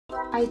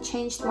I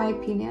changed my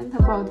opinion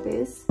about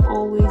this.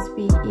 Always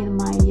be in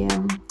my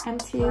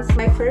empties.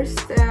 My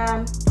first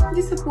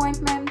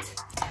disappointment.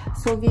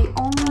 So the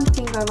only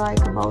thing I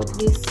like about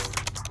this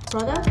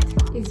product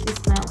is the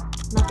smell,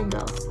 nothing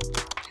else.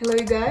 Hello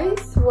you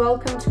guys,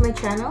 welcome to my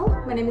channel.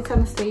 My name is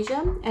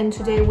Anastasia and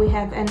today we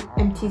have an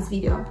empties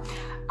video.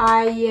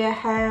 I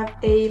have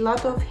a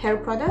lot of hair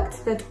products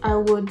that I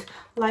would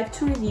like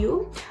to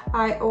review.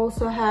 I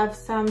also have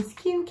some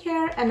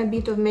skincare and a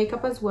bit of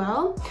makeup as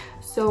well.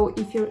 So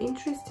if you're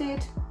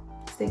interested,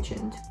 stay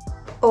tuned.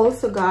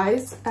 Also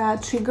guys,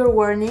 trigger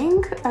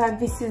warning,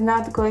 this is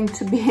not going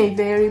to be a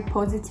very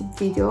positive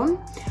video.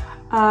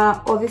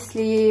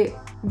 Obviously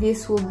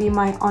this will be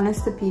my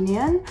honest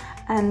opinion,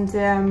 and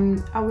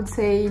I would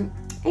say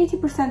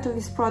 80% of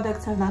these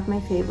products are not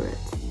my favorite,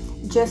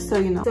 just so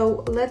you know.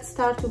 So let's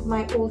start with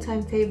my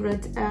all-time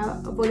favorite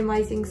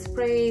volumizing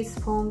sprays,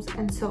 foams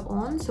and so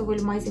on. So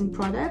volumizing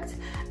product,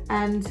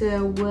 and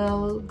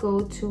we'll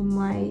go to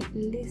my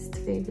least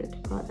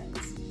favorite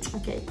products.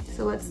 Okay,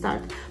 so let's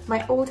start.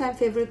 My all-time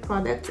favorite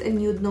product,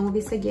 and you'd know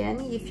this again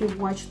if you've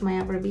watched my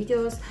other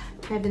videos.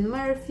 Kevin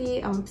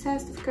Murphy, I'm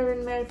obsessed with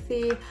Kevin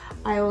Murphy.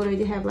 I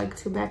already have like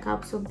 2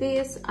 backups of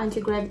this.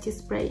 Anti-gravity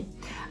spray.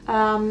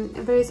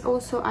 There is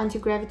also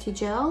anti-gravity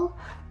gel.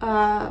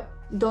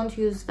 Don't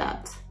use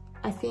that.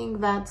 I think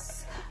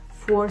that's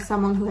for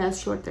someone who has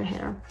shorter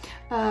hair.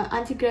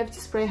 Anti-gravity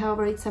spray,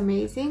 however, it's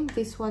amazing.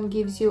 This one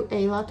gives you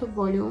a lot of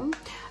volume.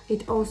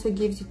 It also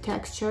gives you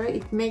texture.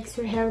 It makes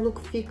your hair look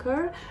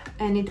thicker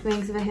and it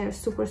makes the hair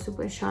super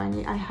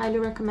shiny. I highly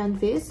recommend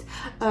this.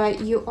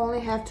 You only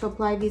have to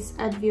apply this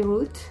at the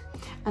root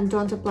and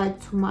don't apply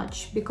too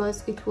much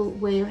because it will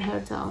weigh your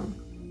hair down.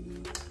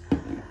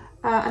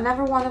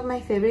 Another one of my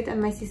favorite, and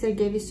my sister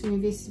gave this to me,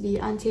 this is the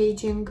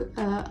anti-aging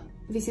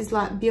this is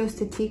like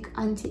Biosthétique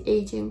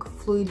anti-aging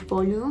fluid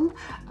volume.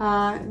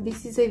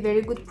 This is a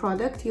very good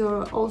product.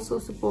 You're also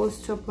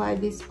supposed to apply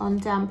this on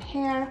damp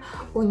hair,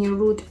 on your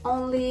root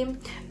only.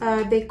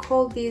 They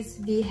call this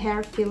the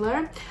hair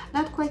filler.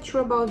 Not quite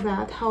sure about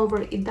that.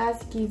 However, it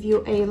does give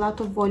you a lot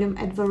of volume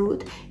at the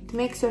root. It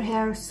makes your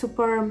hair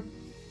super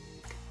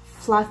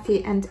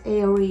fluffy and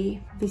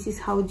airy. This is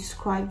how I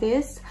describe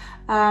this.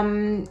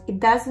 It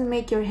doesn't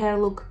make your hair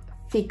look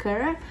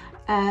thicker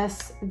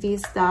as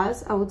this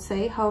does, I would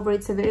say. However,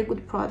 it's a very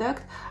good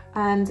product,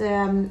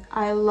 and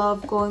I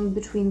love going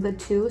between the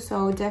two,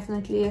 so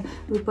definitely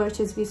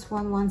repurchase this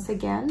one once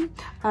again.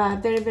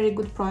 Very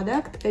good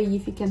product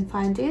if you can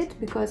find it,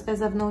 because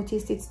as I've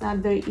noticed, it's not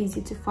very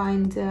easy to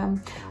find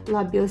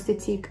La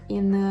Biosthétique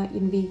in the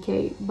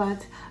UK,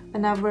 but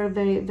another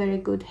very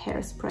good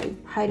hairspray.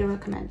 Highly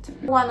recommend.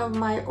 One of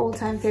my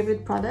all-time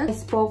favorite products. I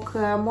spoke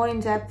more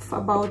in depth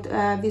about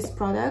this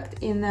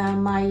product in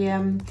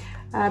my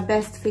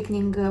best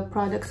thickening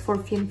products for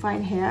thin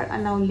fine hair,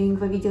 and I'll link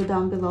the video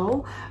down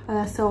below,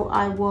 so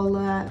I will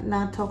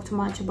not talk too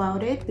much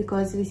about it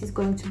because this is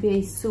going to be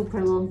a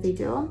super long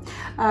video.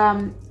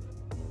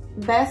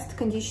 Best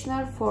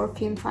conditioner for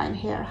thin fine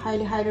hair.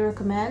 Highly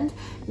recommend.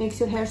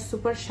 Makes your hair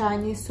super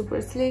shiny, super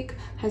slick,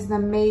 has an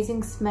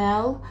amazing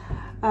smell.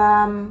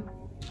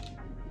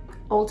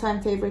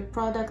 All-time favorite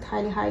product.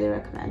 Highly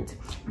recommend.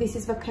 This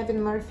is the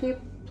Kevin Murphy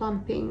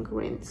Plumping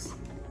rinse.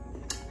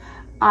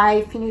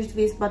 I finished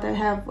this, but I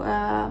have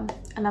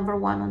another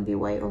one on the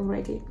way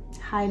already.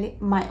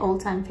 My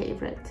all-time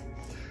favorite.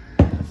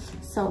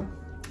 So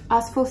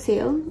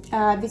Alphosyl,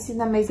 this is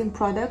an amazing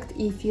product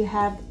if you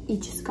have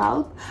itchy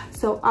scalp.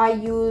 So I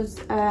use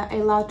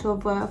a lot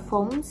of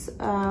foams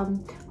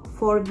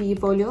for the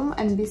volume,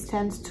 and this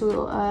tends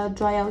to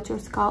dry out your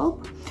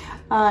scalp.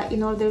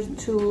 In order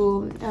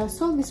to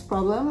solve this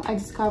problem, I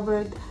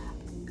discovered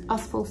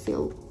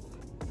Alphosyl.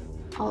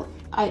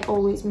 I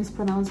always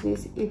mispronounce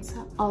this, it's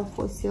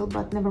Alphosyl,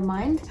 but never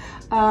mind.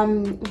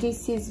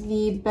 This is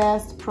the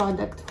best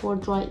product for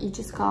dry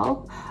itchy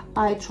scalp.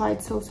 I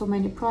tried so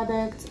many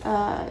products.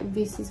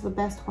 This is the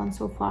best one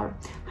so far.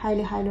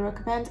 Highly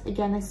recommend.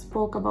 Again, I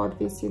spoke about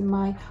this in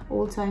my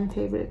all-time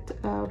favorite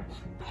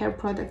hair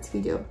products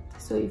video,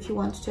 so if you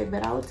want to check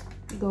that out,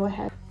 go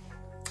ahead.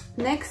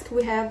 Next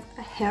we have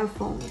hair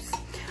foams.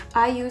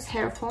 I use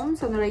hair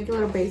foams on a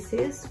regular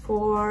basis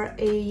for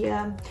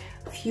a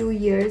few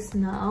years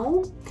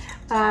now.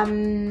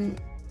 I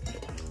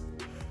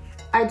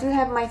do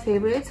have my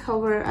favorites,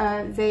 however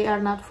they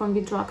are not from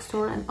the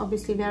drugstore, and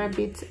obviously they are a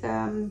bit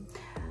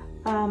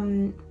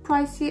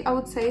pricey, I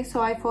would say,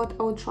 so I thought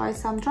I would try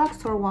some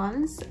drugstore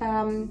ones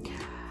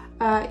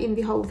in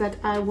the hope that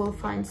I will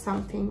find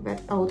something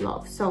that I would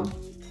love. So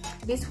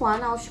this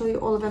one, I'll show you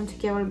all of them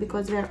together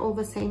because they're all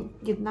the same.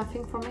 Did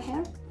nothing for my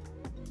hair.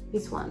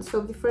 This one.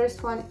 So the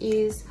first one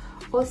is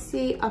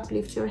Aussie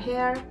Uplift Your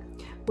Hair.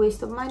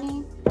 Waste of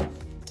money.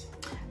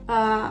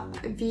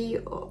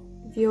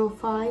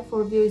 Vo5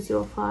 or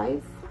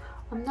Vo5.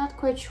 I'm not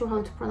quite sure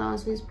how to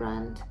pronounce this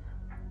brand.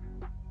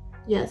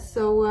 Yes,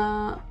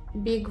 so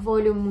Big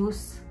Volume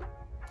Mousse.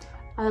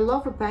 I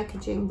love the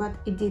packaging, but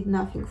it did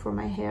nothing for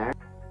my hair.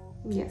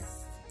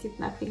 Yes, did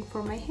nothing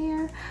for my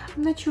hair.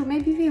 I'm not sure,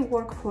 maybe they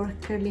work for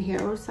curly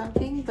hair or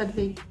something, but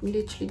they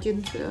literally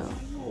didn't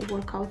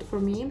work out for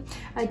me.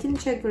 I didn't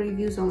check the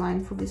reviews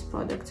online for this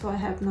product, so I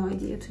have no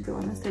idea, to be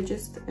honest. I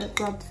just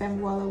grabbed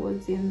them while I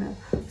was in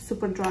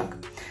Superdrug.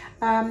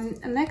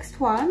 Next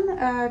one,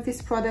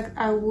 this product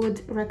I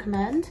would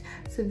recommend.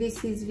 So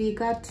this is the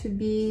Got to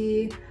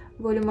Be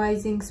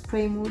volumizing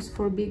spray mousse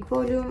for big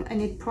volume,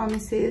 and it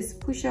promises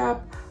push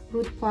up,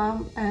 root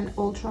plump, and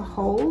ultra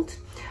hold.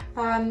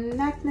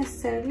 Not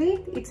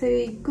necessarily, it's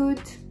a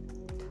good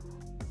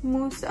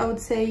mousse. I would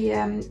say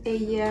a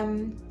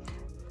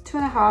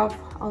 2.5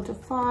 out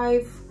of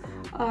 5.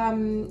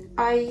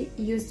 I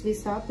used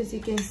this up. As you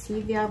can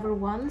see, the other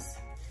ones,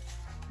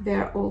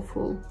 they're all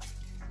full.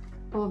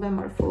 All of them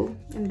are full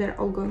and they're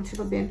all going to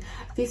the bin.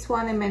 This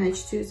one I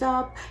managed to use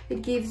up.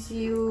 It gives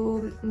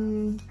you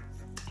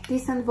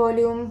decent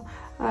volume,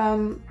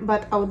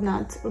 but I would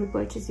not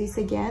repurchase this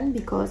again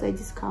because I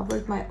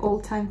discovered my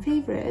all-time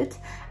favorite,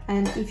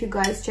 and if you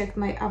guys checked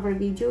my other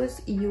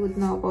videos you would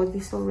know about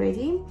this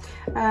already.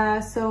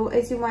 So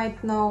as you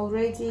might know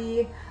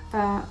already,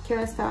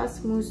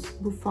 Kerastase Mousse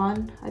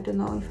Bouffante, I don't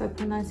know if I'm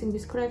pronouncing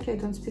this correctly, I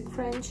don't speak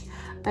French,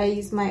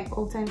 is my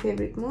all-time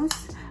favorite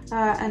mousse,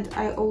 and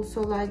I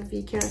also like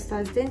the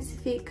Kerastase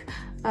Densifique.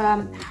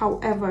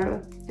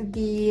 However,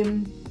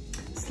 the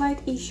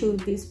slight issue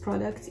with these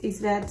products is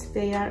that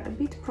they are a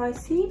bit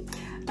pricey.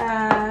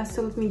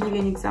 So let me give you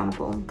an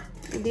example.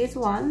 These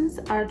ones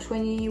are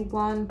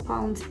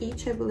 £21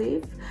 each, I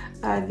believe.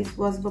 This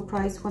was the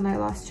price when I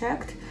last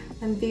checked,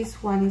 and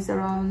this one is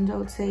around, I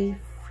would say,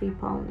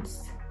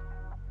 £3.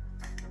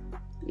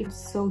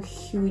 It's so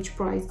huge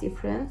price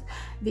difference.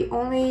 The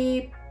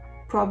only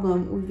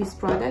problem with this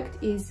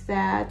product is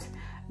that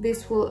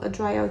this will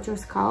dry out your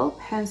scalp,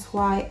 hence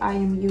why I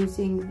am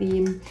using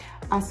the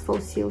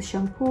Alphosyl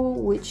shampoo,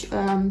 which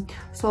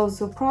solves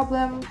the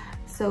problem.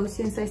 So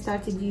since I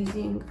started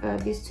using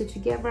these two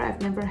together,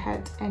 I've never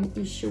had an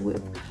issue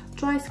with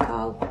dry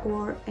scalp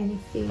or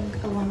anything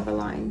along the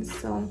lines.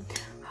 So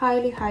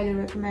highly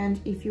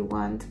recommend if you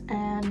want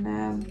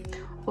an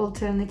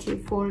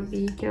alternative for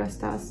the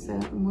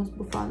Kerastase Mousse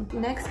Bouffante.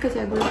 Next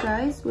category,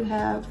 guys, we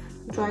have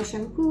dry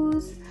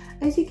shampoos.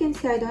 As you can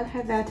see, I don't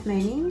have that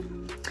many.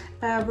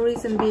 The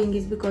reason being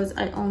is because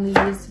I only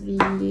use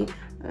the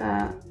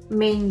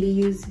mainly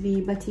use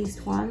the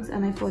Batiste ones,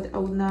 and I thought I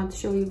would not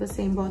show you the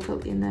same bottle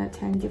in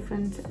 10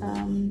 different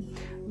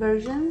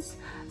versions.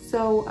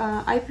 So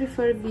I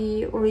prefer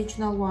the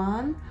original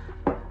one,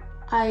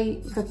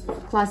 the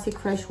classic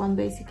fresh one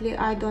basically.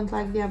 I don't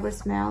like the other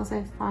smells.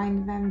 I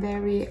find them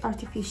very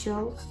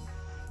artificial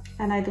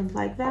and I don't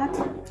like that,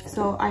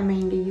 so I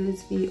mainly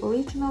use the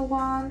original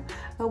one.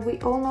 We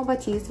all know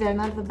Batiste, they're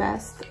not the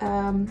best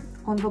on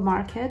the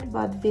market,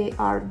 but they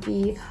are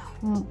the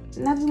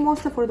not the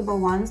most affordable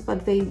ones,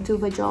 but they do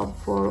the job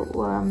for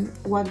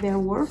what they're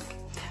worth.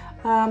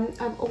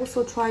 I've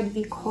also tried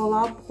the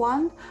collab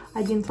one.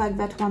 I didn't like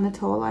that one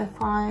at all. I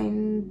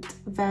find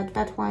that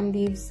that one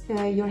leaves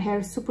your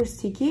hair super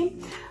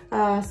sticky,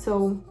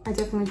 so I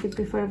definitely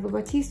prefer the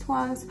Batiste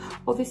ones.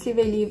 Obviously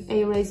they leave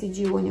a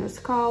residue on your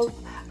scalp.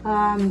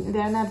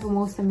 They're not the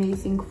most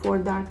amazing for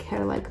dark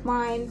hair like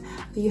mine.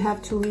 You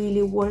have to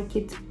really work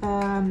it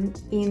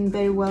in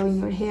very well in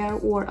your hair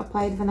or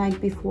apply it the night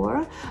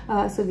before.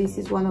 So this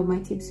is one of my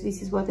tips.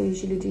 This is what I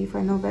usually do if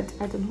I know that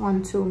I don't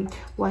want to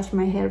wash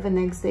my hair the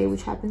next day,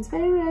 which happens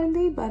very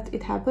rarely, but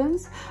it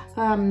happens.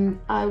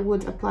 I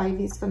would apply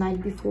this the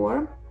night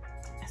before,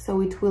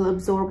 so it will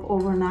absorb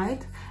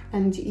overnight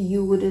and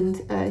you wouldn't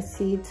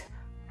see it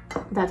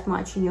that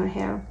much in your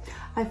hair.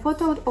 I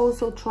thought I would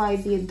also try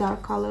the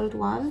dark colored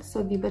one,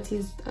 so the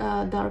Batiste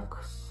dark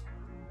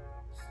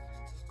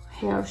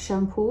hair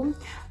shampoo.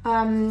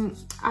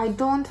 I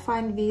don't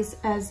find this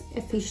as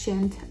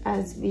efficient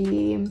as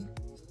the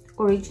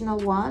original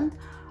one.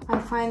 I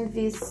find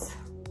this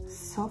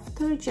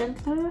softer,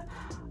 gentler.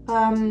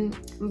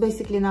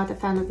 Basically not a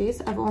fan of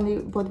this. I've only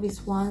bought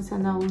this once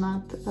and I will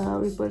not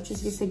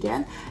repurchase this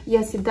again.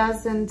 Yes, it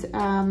doesn't,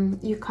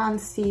 you can't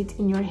see it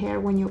in your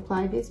hair when you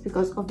apply this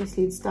because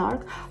obviously it's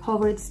dark.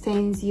 However, it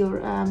stains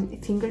your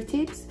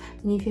fingertips,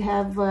 and if you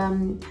have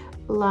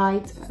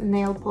light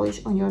nail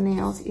polish on your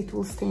nails, it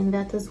will stain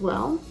that as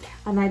well,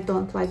 and I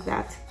don't like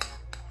that.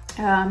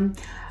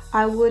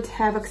 I would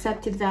have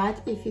accepted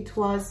that if it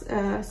was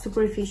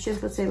super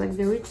efficient, let's say like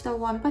the original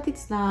one, but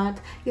it's not.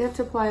 You have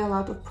to apply a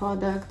lot of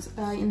product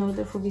in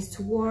order for this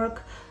to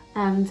work,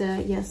 and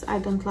yes, I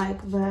don't like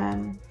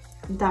the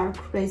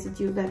dark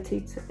residue that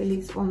it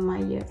leaves on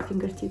my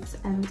fingertips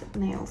and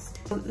nails.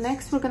 So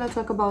next we're gonna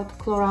talk about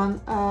Klorane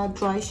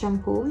Dry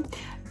Shampoo.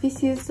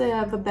 This is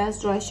the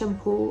best dry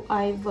shampoo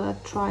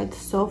I've tried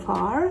so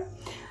far.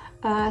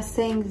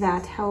 Saying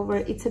that, however,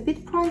 it's a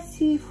bit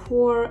pricey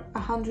for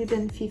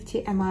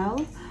 150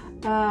 ml.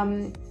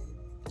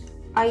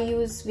 I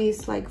use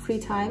this like 3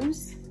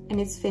 times and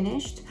it's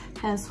finished,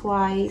 hence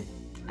why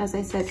as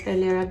I said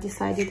earlier, I've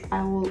decided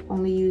I will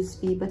only use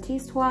the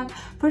Batiste one.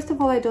 First of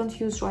all, I don't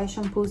use dry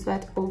shampoos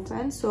that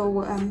often,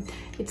 so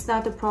it's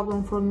not a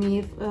problem for me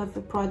if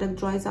a product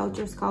dries out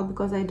your scalp,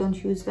 because I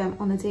don't use them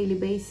on a daily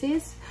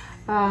basis.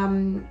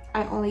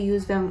 I only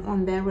use them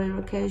on very rare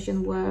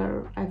occasion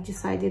where I've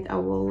decided I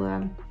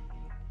will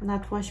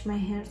not wash my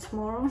hair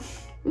tomorrow.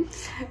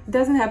 It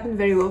doesn't happen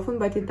very often,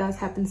 but it does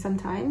happen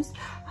sometimes.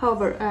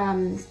 However,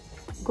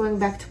 going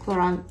back to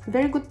Klorane,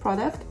 very good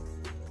product.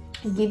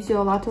 It gives you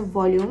a lot of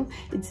volume.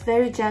 It's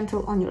very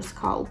gentle on your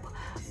scalp,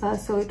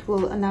 so it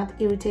will not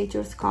irritate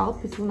your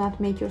scalp. It will not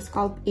make your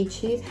scalp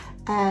itchy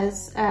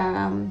as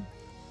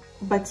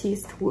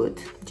Batiste would,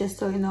 just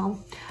so you know.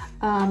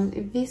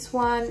 This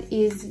one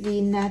is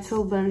the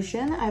Nettle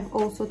version. I've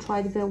also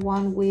tried the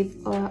one with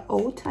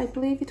oat, I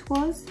believe it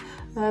was.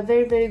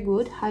 Very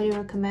good, highly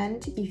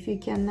recommend. If you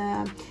can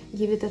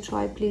give it a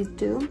try, please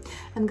do.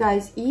 And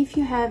guys, if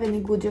you have any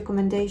good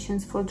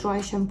recommendations for dry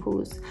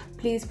shampoos,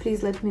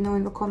 please let me know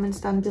in the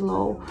comments down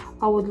below.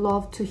 I would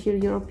love to hear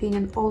your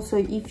opinion. Also,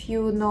 if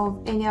you know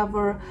of any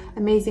other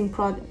amazing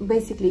product,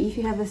 basically if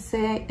you have a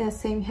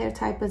same hair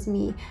type as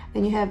me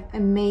and you have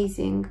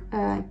amazing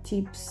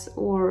tips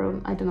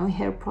or I don't know,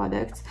 hair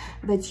products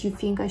that you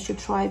think I should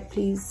try,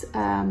 please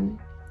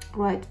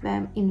write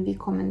them in the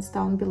comments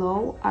down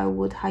below. I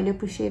would highly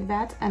appreciate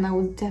that, and I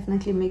would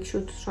definitely make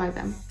sure to try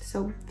them.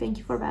 So thank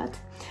you for that.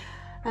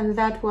 And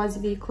that was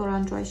the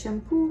Klorane Dry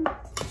Shampoo.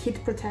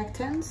 Heat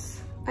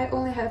protectants, I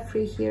only have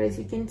 3 here, as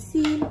you can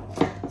see.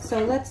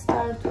 So let's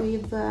start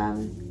with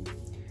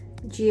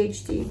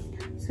GHD.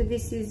 So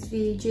this is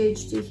the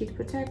GHD heat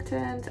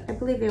protectant. I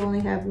believe they only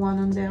have one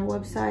on their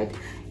website.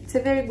 It's a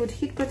very good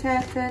heat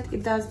protectant.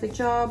 It does the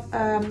job.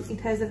 It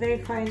has a very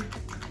fine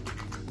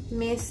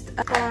mist.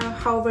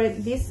 However,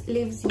 this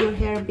leaves your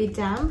hair a bit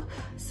damp,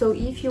 so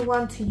if you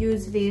want to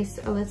use this,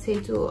 let's say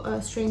to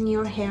straighten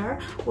your hair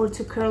or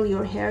to curl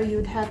your hair, you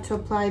would have to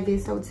apply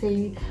this, I would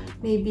say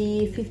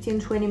maybe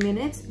 15-20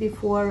 minutes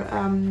before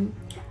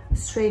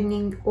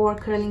straightening or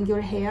curling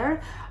your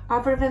hair.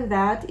 Other than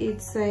that,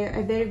 it's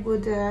a very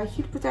good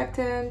heat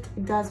protectant.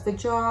 It does the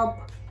job.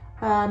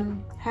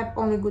 Have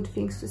only good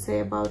things to say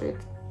about it,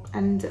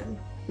 and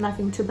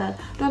nothing too bad.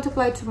 Don't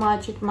apply too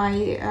much, it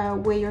might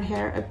weigh your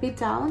hair a bit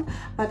down,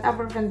 but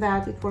other than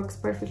that, it works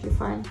perfectly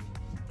fine.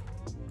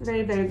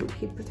 Very good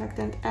heat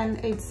protectant,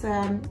 and it's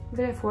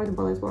very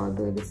affordable as well. I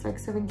believe it's like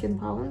 17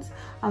 pounds,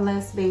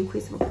 unless they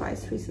increased the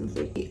price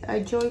recently.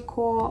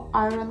 Joico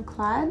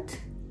Ironclad.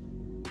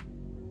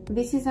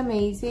 This is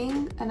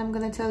amazing, and I'm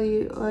gonna tell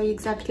you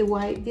exactly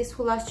why. This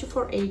will last you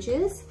for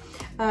ages.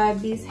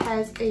 This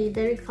has a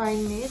very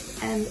fine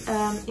mist,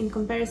 and in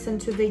comparison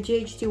to the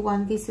GHD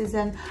one, this is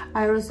an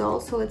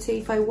aerosol. So let's say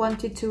if I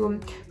wanted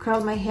to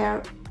curl my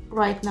hair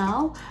right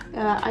now,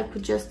 I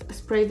could just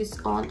spray this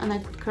on and I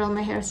could curl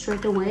my hair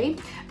straight away.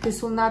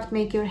 This will not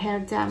make your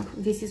hair damp.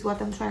 This is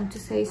what I'm trying to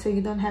say, so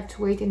you don't have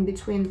to wait in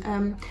between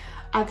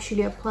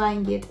actually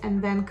applying it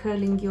and then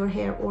curling your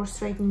hair or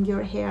straightening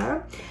your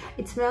hair.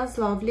 It smells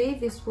lovely.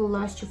 This will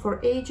last you for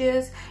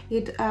ages.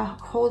 It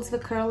holds the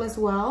curl as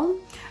well.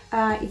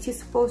 It is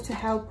supposed to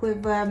help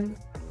with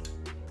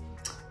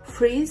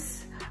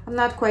frizz. I'm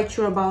not quite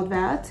sure about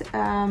that,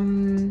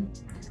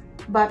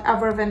 but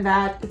other than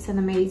that, it's an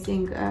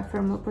amazing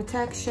thermal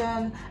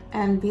protection,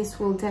 and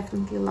this will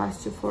definitely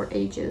last you for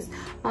ages.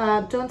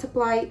 Don't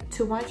apply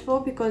too much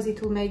though, because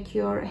it will make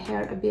your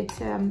hair a bit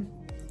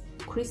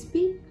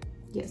crispy.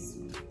 Yes,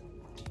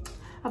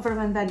 other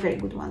than that, very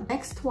good one.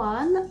 Next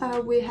one,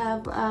 we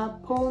have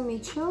Paul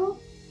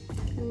Mitchell,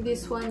 and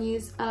this one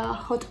is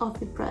Hot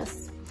Off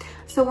Press.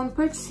 So when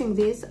purchasing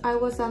this, I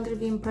was under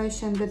the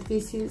impression that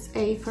this is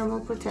a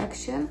thermal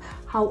protection.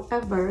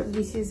 However,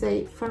 this is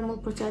a thermal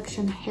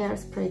protection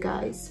hairspray,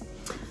 guys.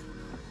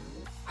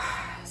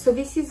 So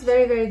this is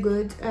very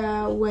good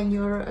when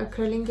you're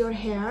curling your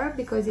hair,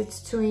 because it's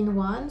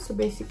 2-in-1. So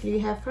basically you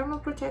have thermal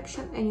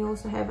protection and you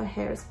also have a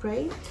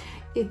hairspray.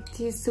 It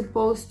is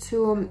supposed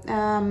to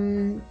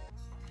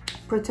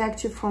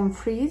protect you from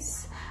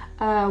frizz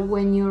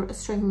when you're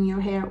straightening your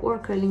hair or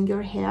curling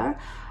your hair.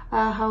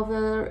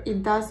 However,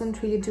 it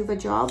doesn't really do the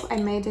job. I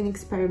made an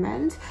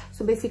experiment.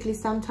 So basically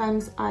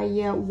sometimes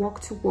I walk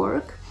to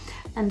work,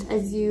 and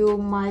as you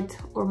might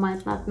or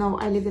might not know,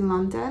 I live in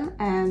London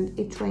and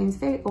it rains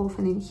very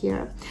often in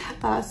here.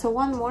 So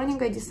one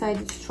morning I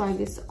decided to try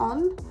this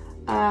on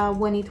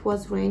when it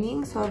was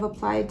raining. So I've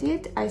applied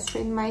it, I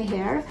straightened my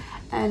hair,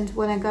 and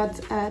when I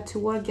got to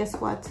work, guess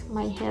what?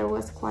 My hair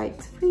was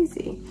quite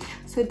frizzy.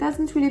 So it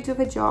doesn't really do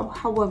the job.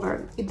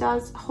 However, it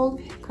does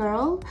hold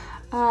curl,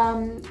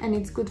 and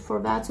it's good for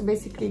that. So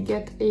basically you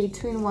get a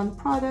 2-in-1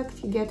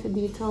 product. You get a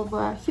bit of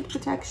heat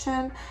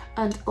protection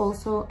and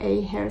also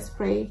a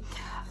hairspray.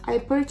 I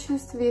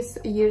purchased this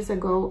years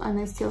ago and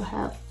I still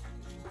have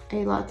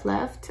a lot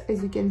left,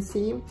 as you can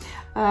see.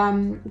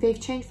 They've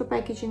changed the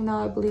packaging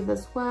now, I believe,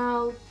 as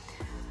well.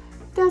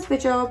 Does the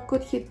job.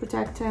 Good heat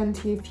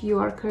protectant if you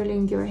are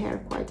curling your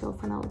hair quite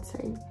often, I would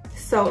say.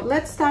 So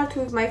let's start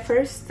with my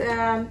first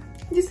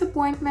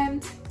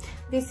disappointment.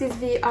 This is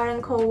the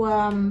R+Co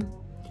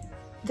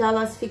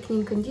Dallas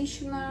thickening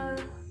conditioner,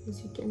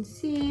 as you can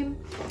see.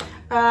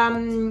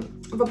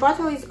 The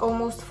bottle is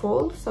almost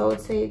full, so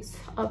I'd say it's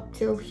up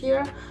till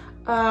here.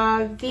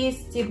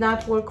 This did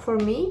not work for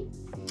me.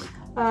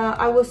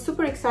 I was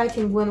super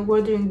excited when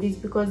ordering this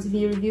because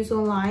the reviews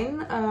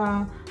online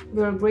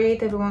were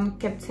great. Everyone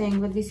kept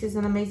saying that this is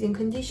an amazing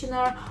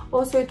conditioner.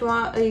 Also,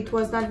 it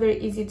was not very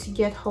easy to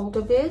get hold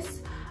of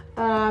this.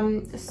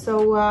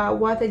 So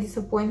what a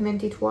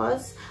disappointment it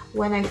was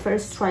when I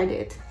first tried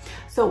it.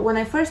 So when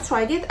I first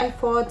tried it, I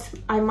thought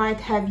I might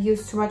have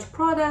used too much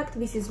product.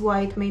 This is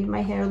why it made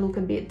my hair look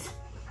a bit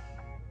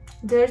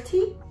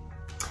dirty.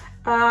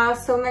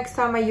 So next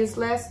time I use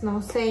less.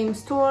 No, same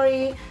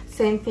story,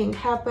 same thing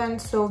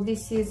happened. So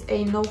this is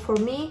a no for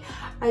me.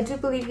 I do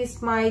believe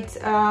this might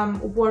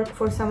work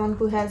for someone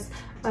who has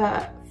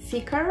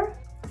thicker,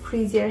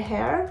 frizzier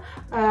hair.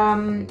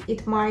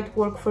 It might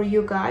work for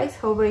you guys.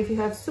 However, if you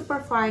have super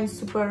fine,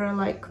 super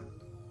like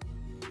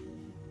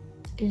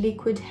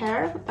liquid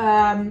hair,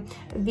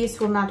 this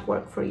will not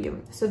work for you.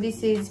 So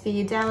this is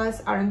the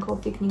Dallas R+Co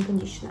thickening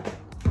conditioner.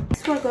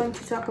 Next, we're going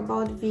to talk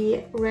about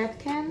the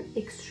Redken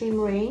Extreme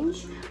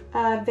range.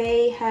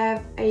 They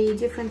have a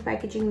different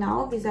packaging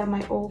now. These are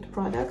my old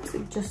products,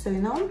 just so you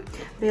know.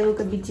 They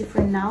look a bit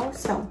different now.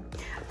 So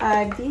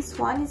this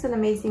one is an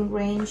amazing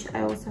range.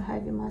 I also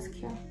have a mask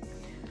here.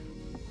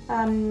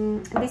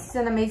 This is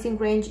an amazing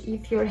range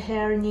if your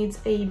hair needs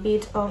a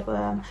bit of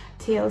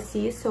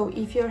TLC. So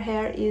if your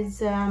hair is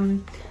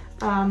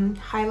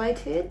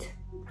highlighted,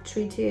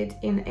 treated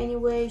in any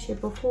way,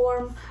 shape or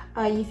form,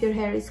 if your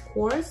hair is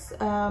coarse,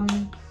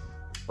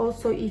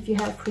 also if you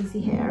have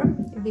frizzy hair,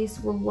 this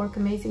will work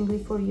amazingly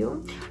for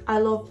you. I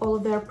love all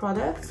of their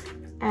products,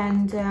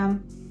 and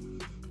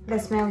the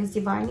smell is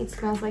divine. It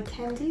smells like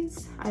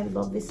candies. I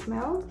love this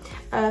smell.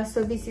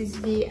 So this is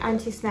the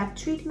anti-snap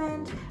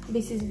treatment.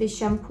 This is the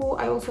shampoo.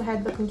 I also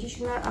had the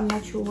conditioner. I'm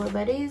not sure what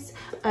that is.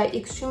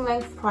 Extreme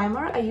length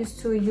primer. I used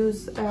to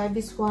use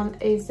this one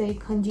as a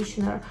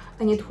conditioner,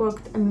 and it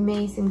worked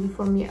amazingly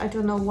for me. I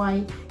don't know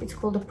why it's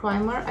called a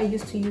primer. I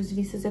used to use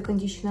this as a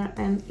conditioner,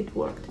 and it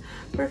worked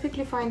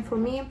perfectly fine for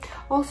me.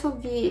 Also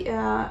the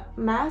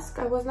mask.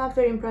 I was not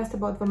very impressed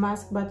about the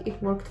mask, but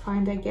it worked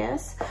fine, I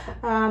guess.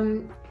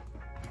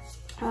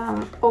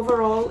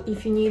 Overall,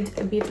 if you need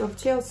a bit of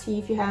TLC,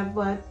 if you have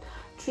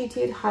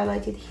treated,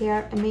 highlighted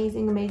hair,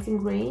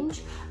 amazing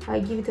range.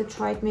 Give it a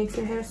try. It makes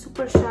your hair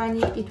super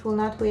shiny. It will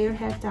not weigh your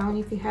hair down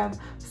if you have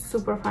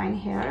super fine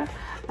hair.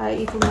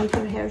 It will make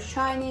your hair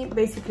shiny.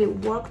 Basically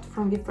worked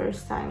from the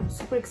first time.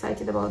 Super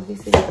excited about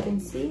this, as you can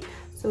see.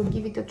 So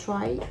give it a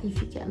try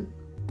if you can.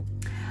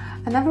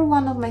 Another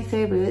one of my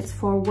favorites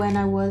for when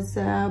I was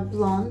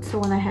blonde, so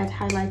when I had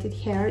highlighted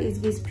hair, is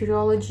this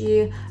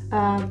Pureology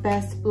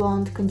Best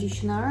Blonde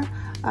Conditioner.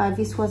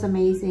 This was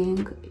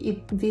amazing.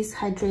 This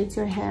hydrates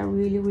your hair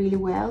really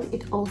well.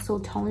 It also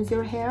tones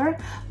your hair,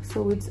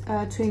 so it's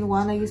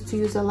 2-in-1. I used to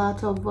use a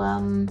lot of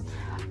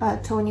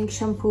toning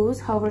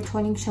shampoos. However,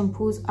 toning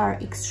shampoos are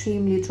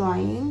extremely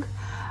drying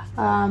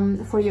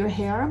for your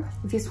hair.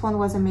 This one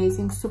was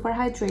amazing, super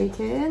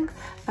hydrating.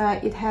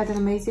 It had an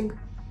amazing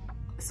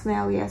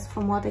smell. Yes,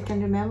 from what I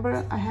can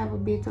remember. I have a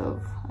bit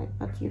of,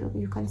 but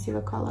you can see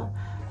the color.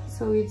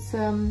 So it's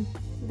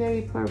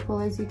very purple,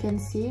 as you can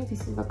see.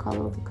 This is the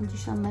color of the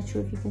conditioner. I'm not sure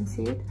if you can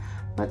see it,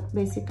 but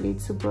basically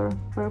it's super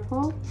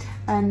purple,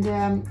 and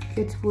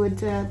it would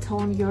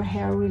tone your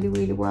hair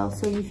really well.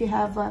 So if you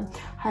have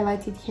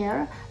highlighted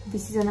hair,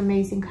 this is an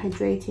amazing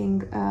hydrating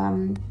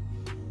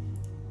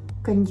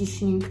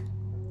conditioning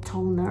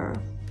toner,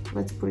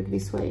 let's put it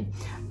this way.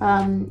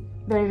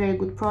 Very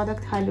good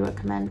product, highly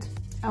recommend.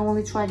 I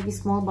only tried this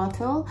small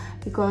bottle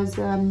because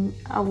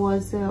I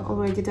was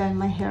already dyeing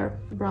my hair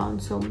brown,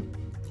 so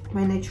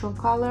my natural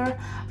color,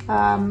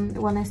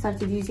 when I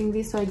started using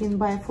this, so I didn't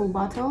buy a full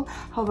bottle.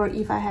 However,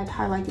 if I had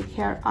highlighted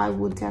hair, I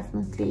would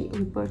definitely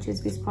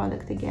repurchase this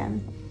product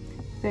again.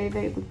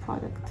 Very good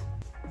product.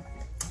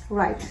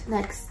 Right,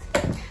 next.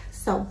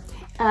 So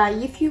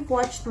if you've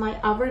watched my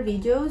other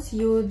videos,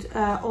 you'd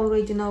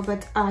already know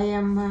that I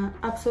am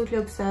absolutely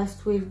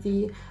obsessed with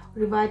the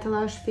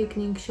RevitaLash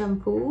thickening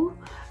shampoo.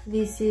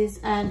 This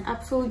is an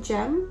absolute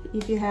gem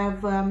if you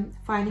have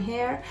fine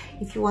hair,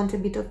 if you want a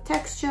bit of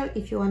texture,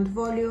 if you want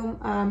volume.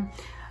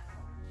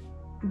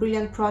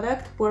 Brilliant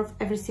product, worth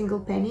every single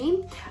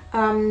penny.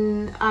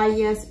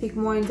 I speak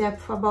more in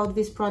depth about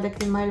this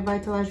product in my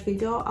RevitaLash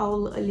video. I'll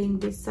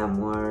link this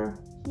somewhere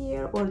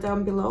here or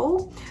down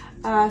below,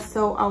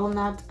 so I will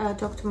not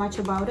talk too much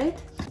about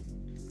it.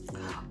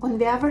 On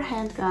the other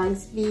hand,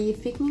 guys, the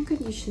thickening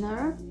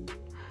conditioner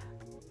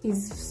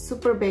is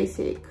super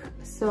basic.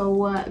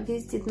 So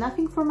this did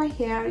nothing for my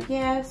hair.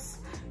 Yes,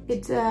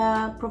 it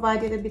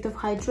provided a bit of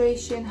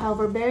hydration.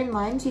 However, bear in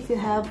mind, if you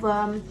have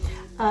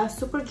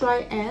super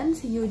dry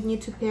ends, you would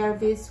need to pair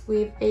this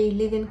with a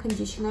leave-in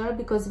conditioner,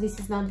 because this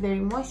is not very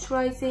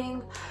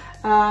moisturizing.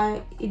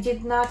 It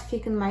did not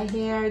thicken my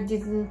hair,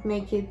 didn't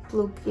make it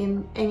look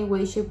in any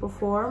way, shape or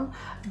form.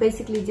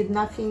 Basically did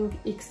nothing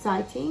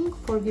exciting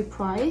for the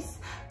price,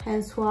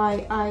 hence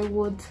why I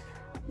would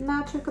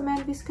not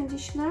recommend this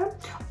conditioner,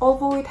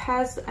 although it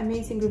has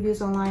amazing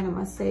reviews online, I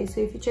must say.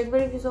 So if you check the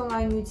reviews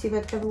online, you'd see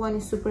that everyone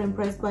is super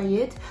impressed by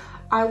it.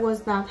 I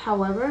was not,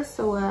 however,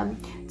 so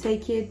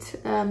take it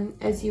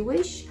as you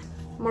wish.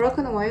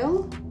 Moroccan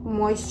Oil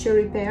Moisture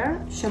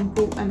Repair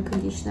Shampoo and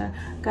Conditioner.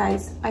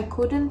 Guys, I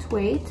couldn't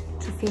wait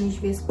to finish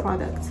these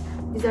products.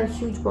 These are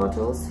huge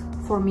bottles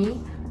for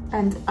me,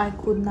 and I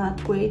could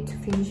not wait to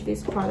finish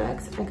these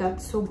products. I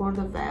got so bored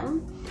of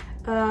them.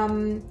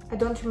 I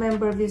don't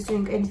remember this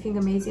doing anything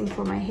amazing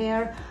for my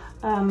hair.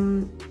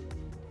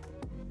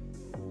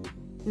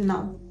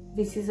 No,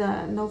 this is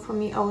a no for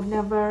me. I would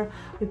never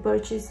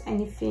repurchase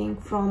anything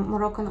from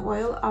Moroccan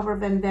Oil other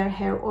than their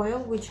hair oil,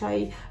 which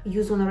I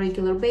use on a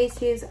regular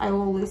basis. I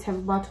always have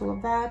a bottle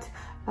of that,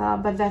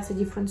 but that's a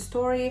different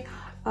story.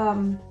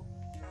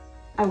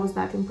 I was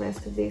not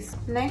impressed with this.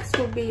 Next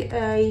will be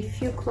a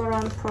few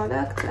Klorane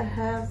products. I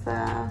have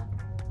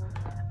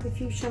a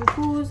few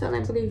shampoos, and I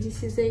believe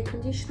this is a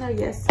conditioner,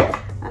 yes.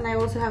 And I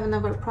also have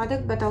another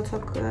product, but I'll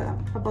talk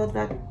about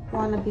that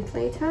one a bit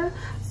later.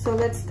 So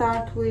let's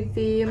start with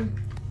the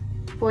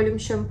volume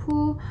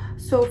shampoo.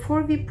 So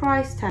for the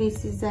price tag,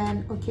 this is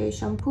an okay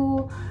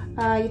shampoo.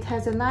 It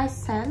has a nice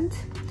scent,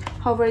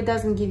 however it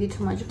doesn't give you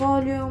too much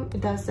volume.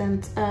 It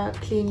doesn't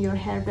clean your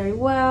hair very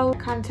well.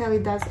 Can't tell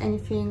it does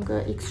anything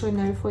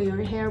extraordinary for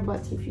your hair,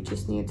 but if you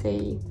just need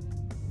a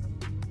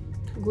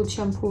good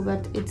shampoo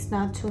but it's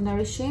not too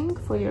nourishing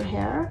for your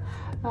hair,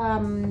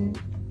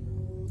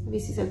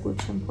 this is a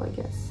good shampoo, I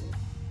guess,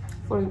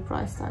 for your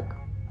price tag.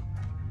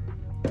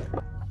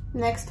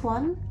 Next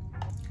one,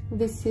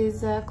 this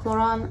is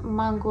Klorane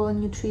Mango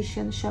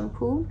Nutrition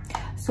Shampoo.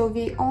 So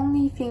the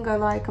only thing I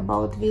like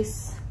about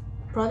this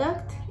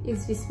product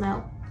is the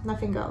smell,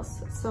 nothing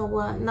else. So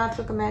not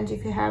recommend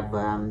if you have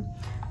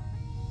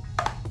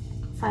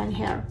fine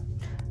hair.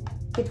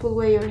 It will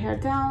weigh your hair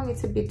down.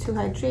 It's a bit too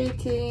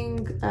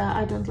hydrating.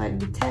 I don't like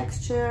the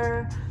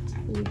texture.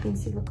 You can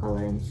see the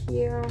color in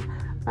here.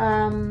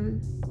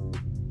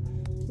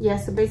 Yeah,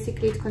 so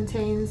basically it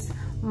contains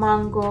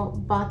mango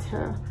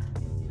butter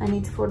and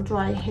it's for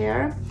dry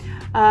hair.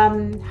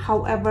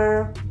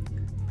 However,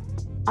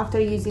 after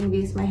using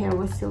this, my hair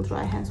was still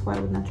dry, hence why I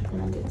would not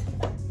recommend it.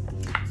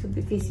 So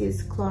this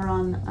is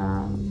Klorane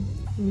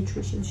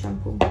Nutrition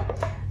Shampoo.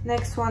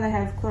 Next one, I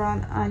have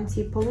Klorane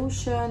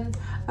Anti-Pollution.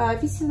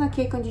 This is an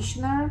okay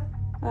conditioner.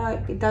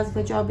 It does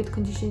the job, it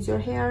conditions your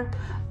hair.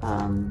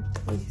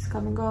 This is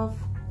coming off.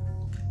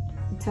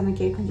 It's an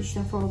okay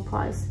conditioner for a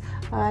price.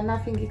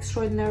 Nothing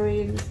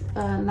extraordinary,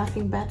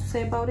 nothing bad to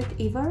say about it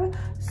either.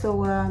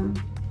 So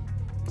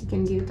you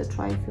can give it a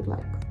try if you'd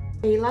like.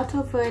 A lot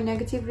of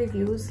negative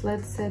reviews.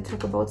 Let's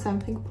talk about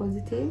something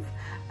positive.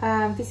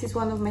 This is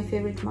one of my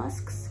favorite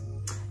masks.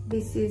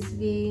 This is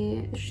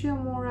the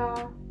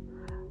Shiomura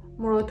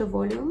Moroto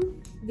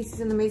Volume. This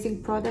is an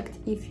amazing product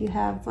if you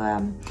have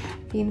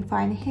thin,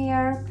 fine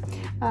hair.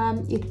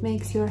 It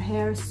makes your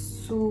hair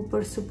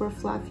super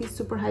fluffy,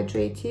 super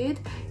hydrated.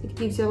 It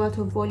gives you a lot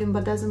of volume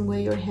but doesn't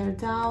weigh your hair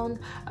down.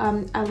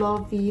 I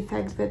love the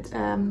effect that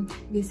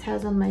this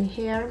has on my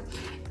hair.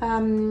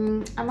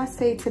 I must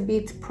say it's a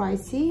bit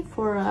pricey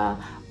for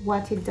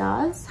what it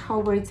does.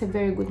 However, it's a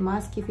very good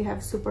mask if you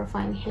have super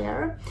fine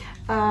hair.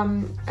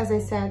 As I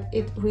said,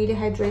 it really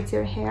hydrates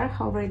your hair.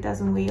 However, it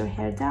doesn't weigh your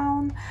hair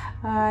down.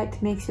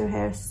 It makes your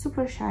hair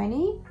super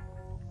shiny.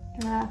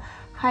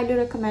 Highly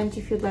recommend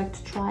if you'd like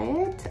to try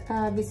it.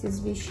 This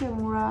is the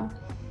Shiomura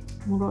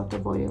Moroto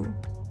Volume.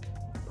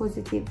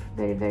 Positive,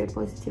 very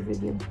positive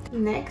review.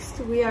 Next,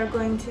 we are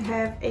going to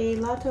have a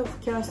lot of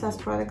Kérastase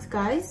products,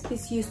 guys.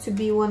 This used to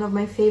be one of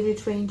my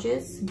favorite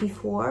ranges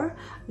before,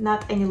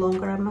 not any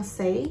longer, I must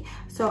say.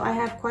 So I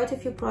have quite a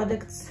few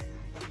products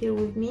here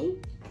with me,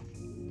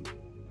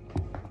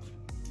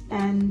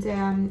 and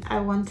I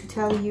want to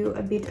tell you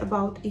a bit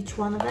about each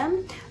one of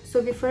them.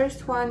 So the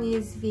first one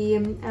is the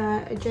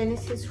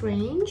Genesis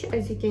range.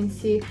 As you can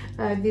see,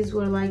 these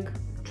were like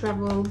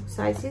travel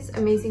sizes,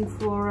 amazing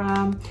for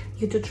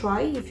you to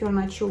try if you're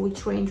not sure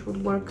which range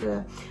would work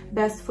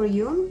best for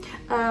you.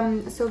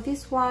 So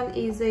this one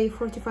is a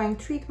fortifying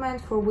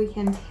treatment for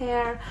weekend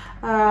hair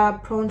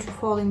prone to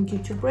falling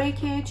due to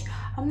breakage.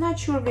 I'm not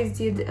sure this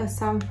did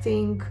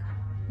something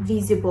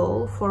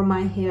visible for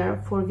my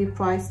hair for the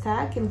price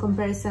tag in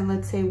comparison,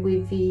 let's say,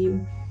 with the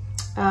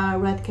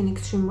Redken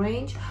Extreme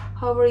range.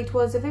 However, it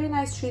was a very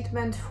nice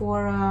treatment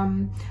for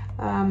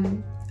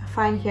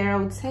fine hair, I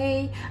would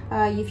say.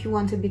 If you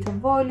want a bit of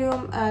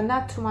volume,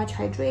 not too much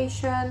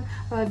hydration,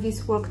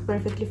 this worked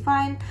perfectly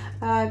fine.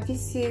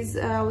 This is,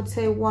 I would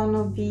say, one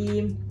of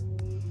the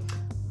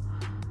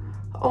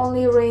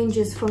only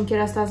ranges from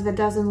Kérastase that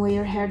doesn't weigh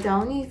your hair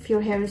down if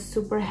your hair is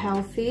super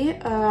healthy.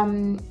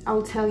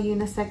 I'll tell you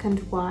in a second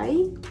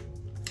why.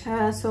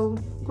 So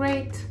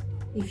great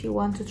if you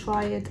want to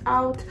try it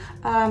out.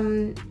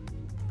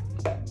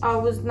 I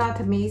was not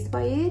amazed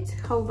by it,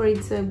 however,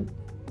 it's a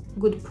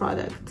good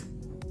product.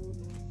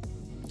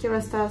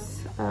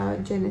 Kerastase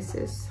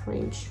Genesis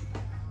range.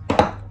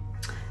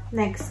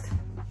 Next,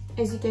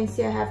 as you can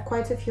see, I have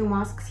quite a few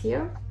masks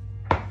here.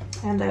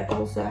 and I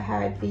also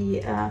had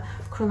the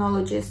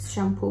Chronologist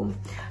shampoo.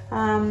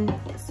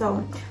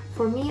 So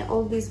for me,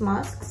 all these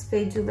masks,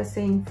 they do the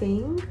same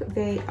thing.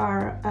 They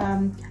are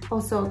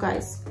also,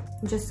 guys,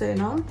 just so you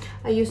know,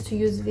 I used to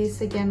use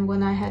this again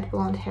when I had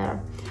blonde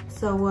hair.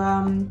 So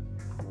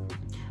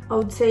I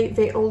would say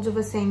they all do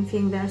the same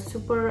thing. They're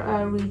super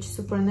rich,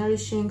 super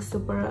nourishing,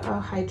 super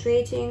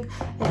hydrating,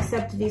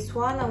 except this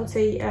one, I would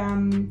say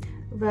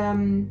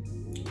the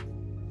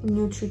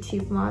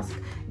nutritive mask.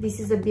 This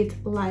is a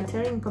bit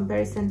lighter in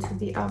comparison to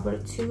the other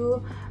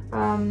two.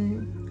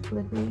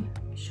 Let me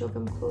show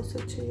them closer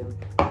to you.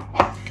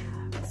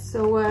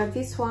 So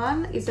this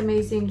one is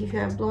amazing if you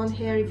have blonde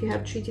hair, if you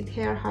have treated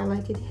hair,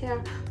 highlighted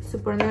hair,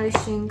 super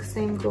nourishing.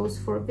 Same goes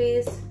for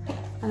this.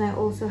 And I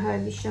also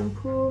have the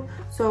shampoo.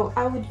 So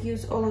I would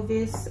use all of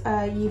this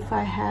if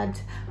I had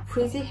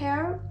frizzy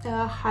hair,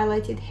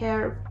 highlighted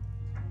hair,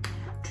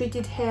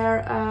 treated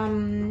hair,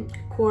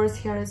 coarse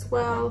hair as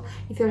well.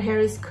 If your hair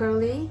is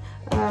curly,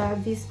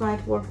 this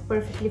might work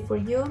perfectly for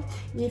you.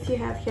 If you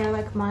have hair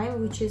like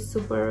mine, which is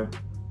super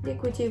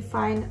liquidy,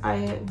 fine,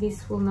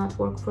 this will not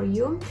work for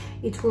you.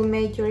 It will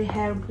make your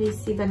hair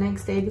greasy the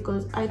next day,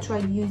 because I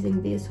tried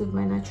using this with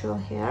my natural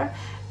hair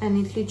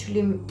and it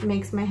literally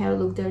makes my hair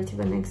look dirty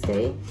the next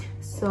day.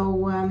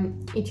 So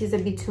it is a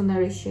bit too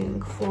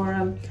nourishing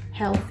for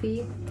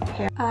healthy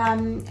hair.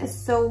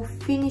 So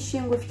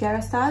finishing with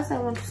Kerastase, I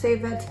want to say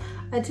that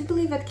I do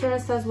believe that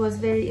Kerastase was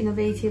very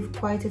innovative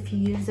quite a few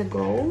years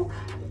ago.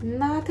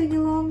 Not any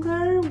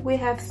longer. We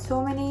have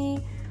so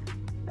many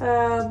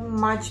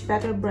much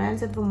better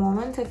brands at the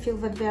moment. I feel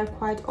that they are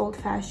quite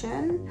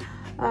old-fashioned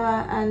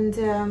and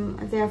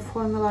their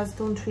formulas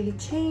don't really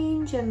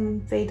change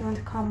and they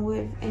don't come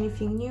with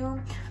anything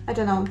new. I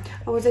don't know.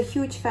 I was a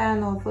huge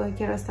fan of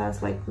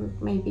Kerastase like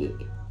maybe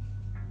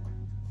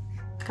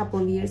a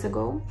couple of years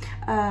ago.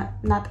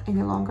 Not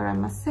any longer, I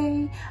must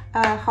say.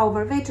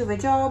 However, they do the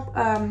job.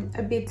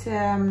 A bit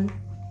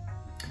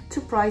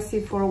too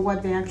pricey for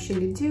what they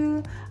actually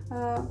do.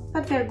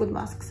 But they're good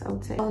masks, I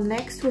would say. So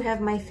next we have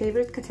my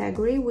favorite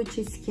category, which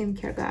is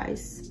skincare,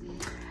 guys.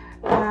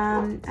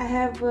 I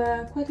have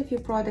quite a few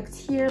products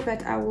here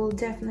that I will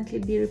definitely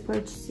be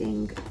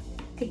repurchasing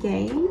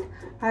again.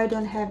 I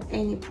don't have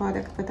any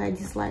product that I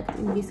disliked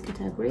in this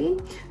category.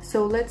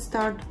 So let's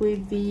start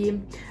with the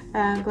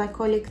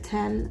Glycolic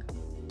 10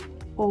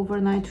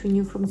 Overnight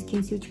Renew from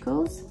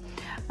SkinCeuticals.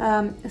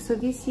 So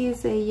this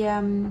is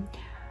a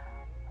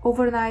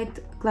overnight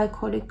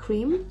glycolic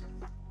cream.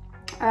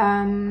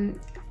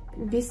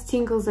 This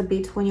tingles a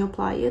bit when you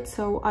apply it,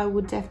 so I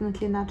would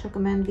definitely not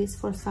recommend this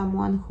for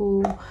someone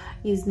who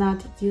is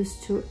not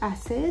used to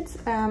acids.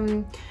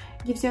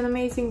 Gives you an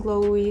amazing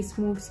glowy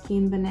smooth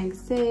skin the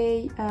next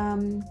day.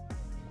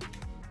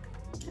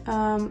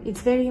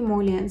 It's very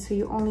emollient, so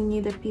you only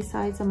need a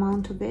pea-sized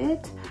amount of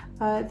it.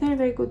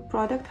 Very good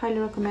product, highly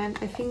recommend.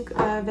 I think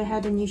they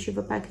had an issue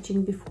with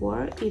packaging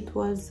before. It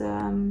was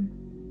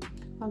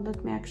well,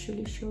 let me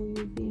actually show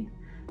you the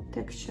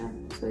texture.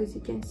 So as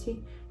you can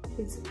see,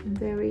 it's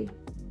very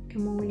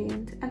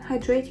emollient and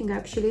hydrating.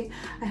 Actually,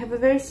 I have a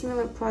very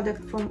similar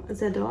product from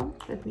Zedo.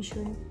 Let me show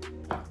you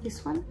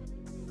this one.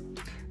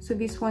 So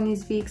this one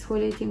is the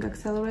exfoliating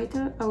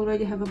accelerator. I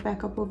already have a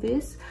backup of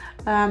this.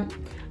 I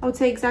would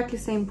say exactly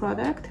same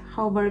product.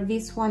 However,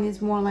 this one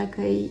is more like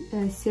a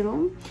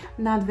serum,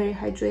 not very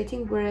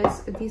hydrating,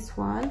 whereas this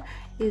one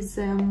is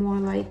more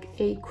like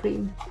a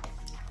cream.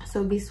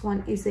 So this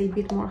one is a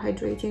bit more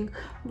hydrating.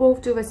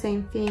 Both do the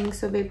same thing.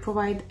 So they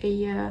provide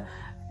a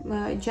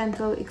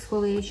gentle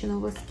exfoliation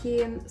of the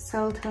skin,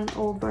 cell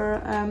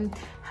turnover,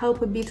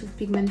 help a bit with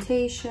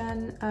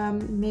pigmentation,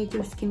 make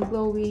your skin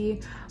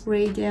glowy,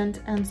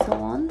 radiant, and so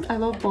on. I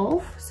love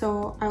both,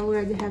 so I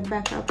already have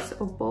backups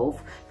of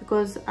both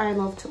because I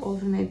love to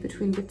alternate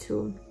between the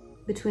two,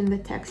 between the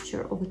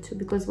texture of the two,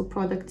 because the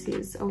product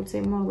is, I would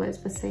say, more or less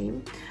the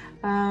same.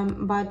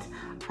 But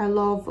I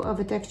love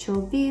the texture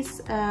of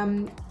this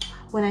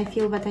when I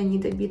feel that I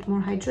need a bit more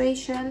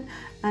hydration,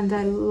 and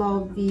I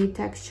love the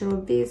texture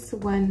of this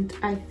when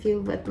I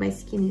feel that my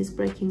skin is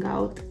breaking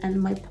out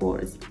and my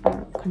pores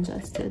are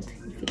congested,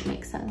 if it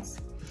makes sense.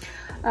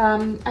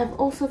 I've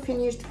also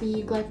finished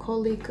the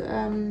glycolic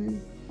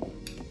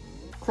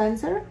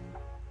cleanser.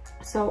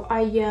 So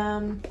I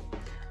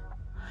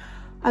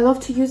love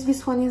to use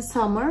this one in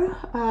summer.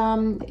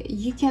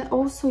 You can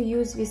also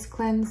use this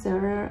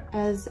cleanser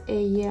as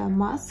a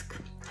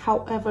mask.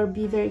 However,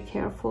 be very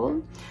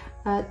careful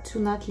to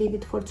not leave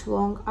it for too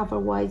long,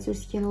 otherwise your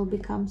skin will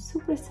become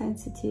super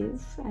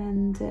sensitive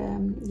and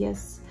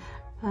yes,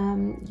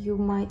 you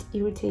might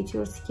irritate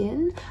your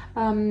skin.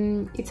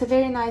 It's a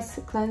very nice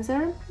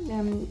cleanser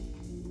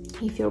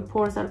if your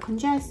pores are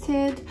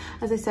congested.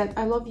 As I said,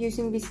 I love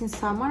using this in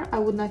summer. I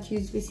would not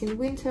use this in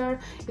winter.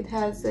 It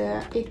has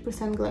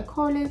 8%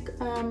 glycolic.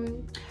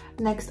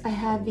 Next I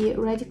have the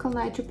Radical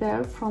Night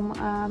Repair from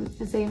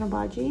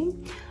Zainobaji.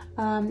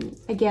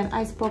 Again,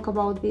 I spoke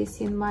about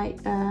this in my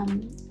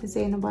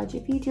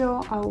Zainobaji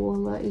video. I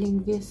will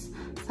link this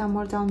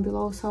somewhere down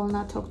below, so I will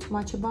not talk too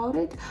much about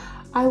it.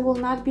 I will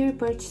not be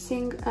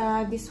repurchasing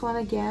this one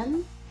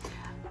again.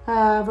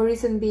 The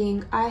reason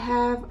being, I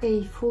have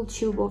a full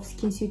tube of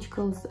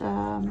SkinCeuticals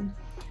 1%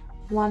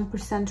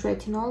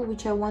 retinol,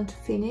 which I want to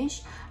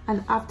finish,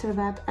 and after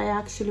that I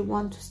actually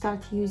want to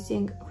start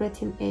using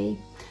retin A,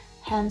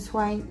 hence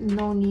why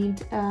no need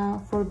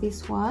for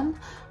this one.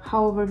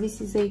 However, this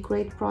is a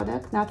great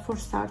product, not for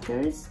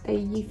starters.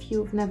 If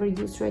you've never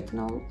used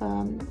retinol,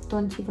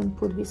 don't even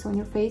put this on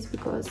your face,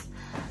 because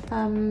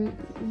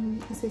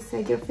as I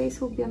said, your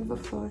face will be on the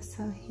floor,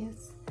 so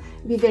yes,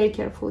 be very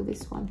careful with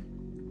this one.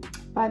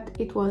 But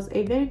it was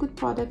a very good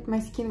product.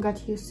 My skin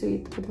got used to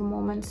it at the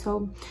moment,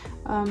 so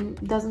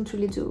doesn't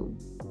really do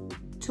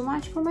too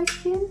much for my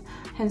skin,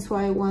 hence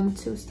why I want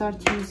to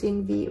start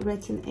using the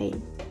retin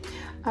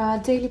A.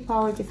 Daily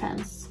Power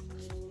Defense.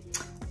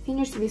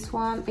 Finished this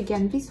one.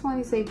 Again, this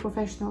one is a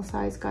professional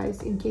size,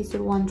 guys, in case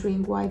you're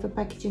wondering why the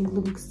packaging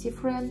looks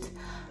different.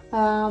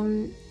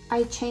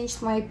 I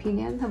changed my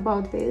opinion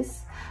about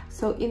this.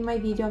 So in my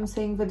video I'm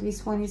saying that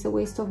this one is a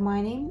waste of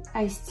money.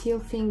 I still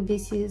think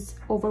this is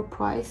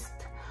overpriced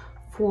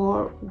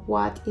for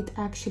what it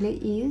actually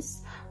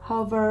is.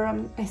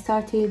 However, I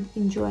started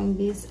enjoying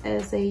this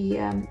as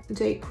a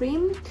day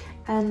cream,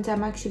 and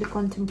I'm actually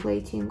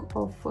contemplating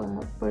of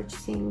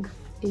purchasing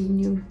a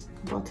new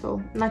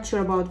bottle. Not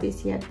sure about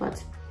this yet,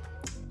 but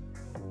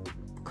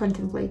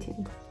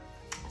contemplating.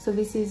 So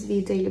this is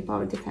the Daily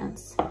Power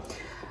Defense.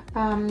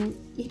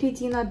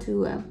 Iridina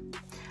Duo.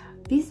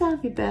 These are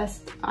the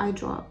best eye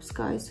drops,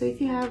 guys. So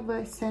if you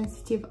have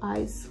sensitive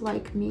eyes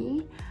like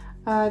me,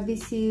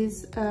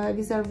 these are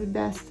the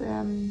best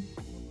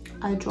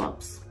eye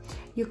drops.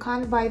 You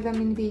can't buy them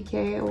in the UK.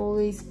 I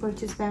always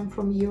purchase them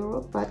from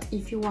Europe, but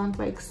if you want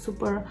like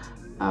super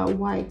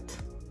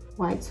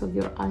whites of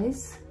your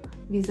eyes,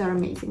 these are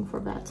amazing for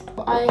that.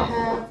 I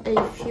have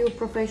a few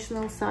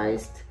professional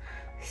sized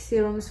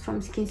serums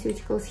from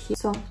SkinCeuticals here.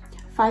 So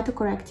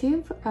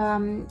phytocorrective,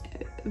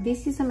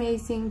 this is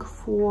amazing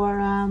for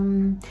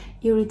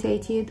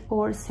irritated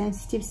or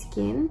sensitive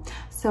skin.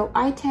 So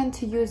I tend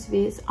to use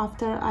this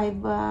after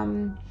I've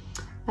done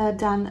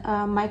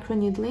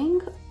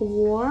microneedling,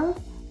 or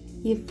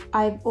if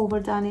I've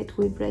overdone it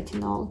with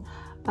retinol.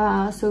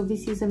 So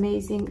this is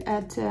amazing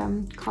at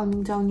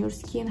calming down your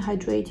skin,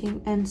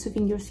 hydrating and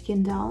soothing your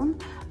skin down.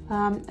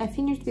 I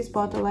finished this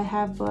bottle. I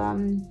have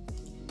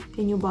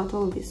a new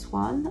bottle of this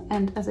one,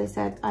 and as I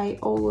said, I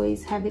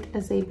always have it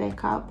as a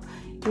backup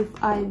if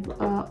I've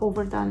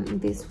overdone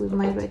this with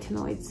my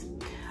retinoids.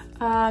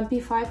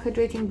 B5,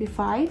 hydrating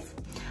B5.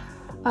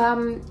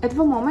 At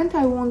the moment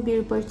I won't be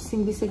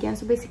repurchasing this again.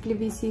 So basically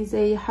this is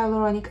a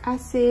hyaluronic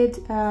acid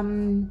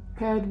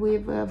paired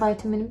with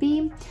vitamin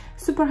B,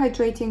 super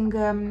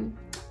hydrating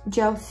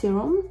gel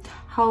serum.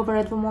 However,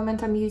 at the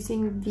moment I'm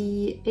using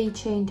the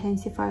HA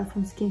intensifier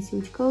from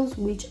SkinCeuticals,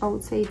 which I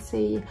would say it's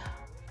a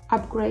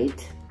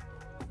upgrade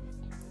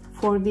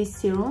for this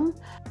serum.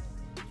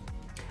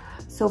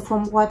 So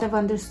from what I've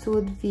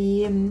understood,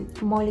 the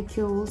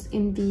molecules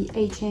in the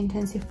HA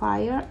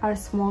intensifier are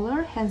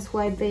smaller, hence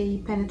why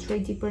they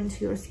penetrate deeper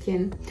into your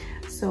skin.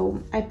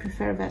 So I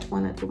prefer that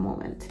one at the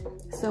moment.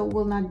 So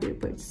will not be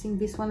purchasing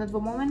this one at the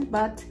moment,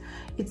 but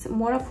it's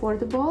more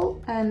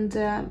affordable and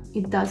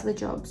it does the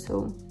job.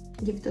 So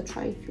give it a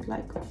try if you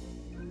like.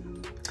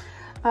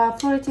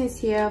 Fluorite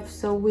CF,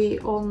 so we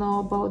all know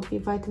about the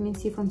vitamin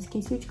C from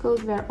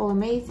SkinCeuticals. They're all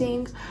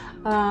amazing.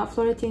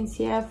 Fluorite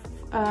CF,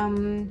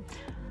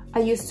 I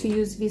used to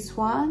use this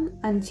one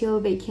until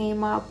they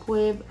came up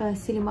with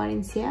Silimarin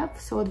CF.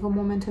 So at the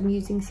moment I'm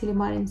using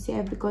Silimarin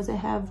CF because I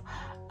have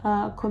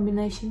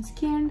combination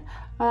skin.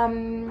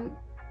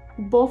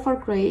 Both are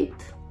great.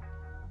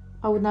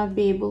 I would not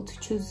be able to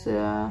choose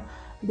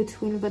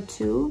between the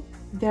two.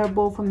 They're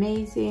both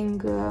amazing.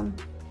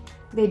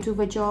 They do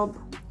the job.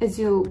 As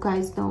you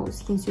guys know,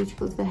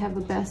 SkinCeuticals, they have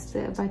the best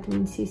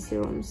vitamin C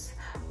serums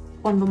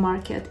on the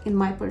market, in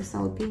my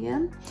personal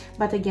opinion.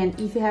 But again,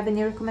 if you have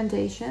any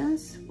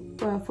recommendations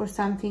for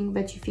something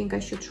that you think I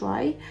should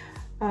try,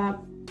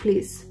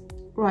 please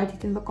write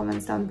it in the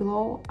comments down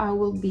below. I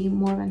will be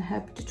more than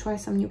happy to try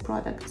some new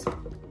products.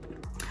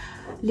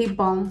 Lip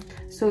balm.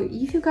 So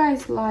if you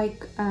guys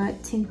like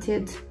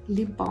tinted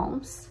lip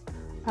balms,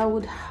 I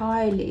would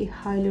highly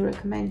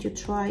recommend you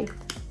try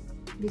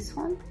this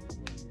one.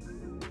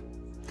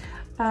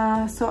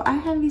 So I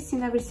have this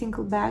in every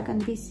single bag,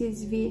 and this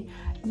is the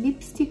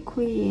Lipstick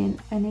Queen,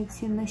 and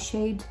it's in the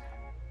shade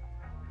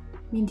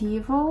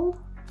Medieval.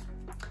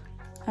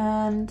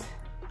 And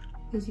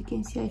as you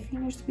can see, I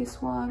finished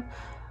this one,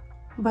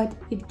 but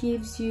it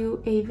gives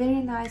you a very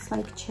nice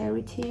like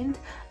cherry tint,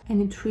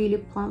 and it really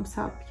plumps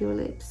up your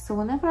lips. So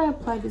whenever I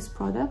apply this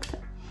product,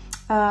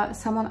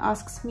 someone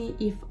asks me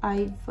if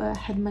I've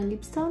had my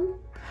lips done.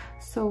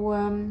 So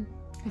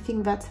I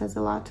think that says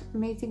a lot.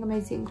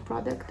 Amazing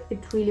product.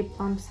 It really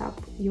plumps up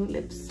your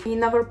lips.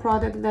 Another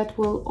product that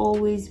will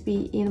always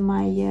be in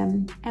my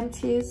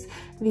empties,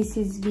 this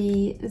is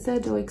the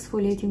Zedo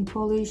exfoliating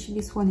polish.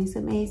 This one is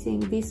amazing.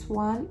 This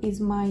one is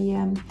my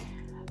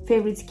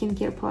favorite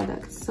skincare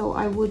product, so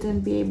I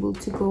wouldn't be able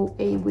to go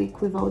a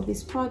week without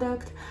this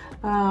product.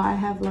 I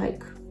have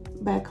like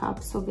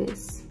backups of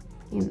this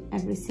in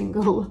every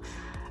single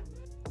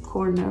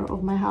corner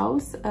of my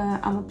house.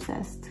 I'm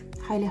obsessed.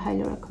 Highly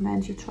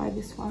recommend you try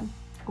this one.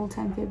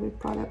 All-time favorite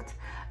product.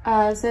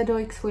 Zedo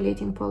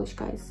exfoliating polish,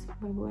 guys,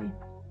 by the way.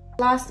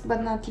 Last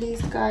but not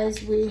least,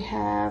 guys, we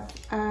have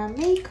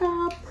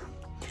makeup.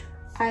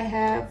 I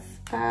have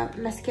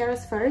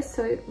mascaras first.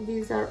 So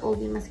these are all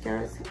the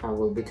mascaras I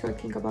will be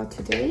talking about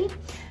today.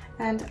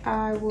 And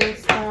I will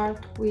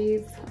start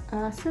with,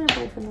 sorry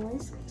about the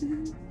noise.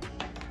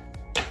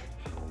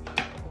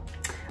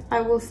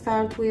 I will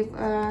start with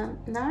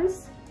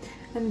NARS,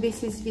 and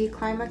this is the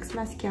Climax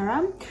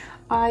mascara.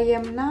 I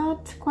am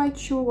not quite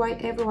sure why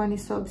everyone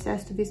is so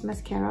obsessed with this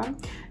mascara.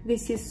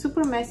 This is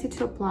super messy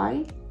to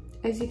apply.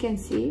 As you can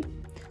see,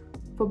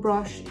 the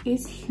brush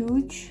is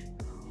huge.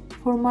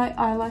 For my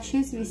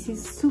eyelashes, this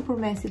is super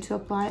messy to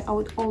apply. I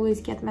would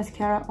always get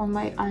mascara on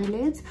my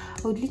eyelids.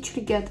 I would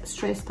literally get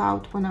stressed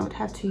out when I would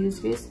have to use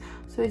this.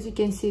 So as you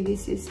can see,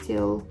 this is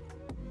still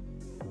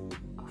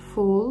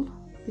full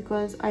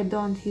because I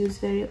don't use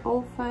very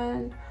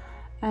often,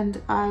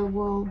 and I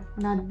will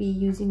not be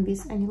using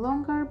this any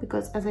longer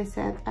because, as I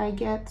said, I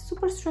get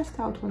super stressed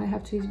out when I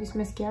have to use this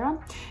mascara.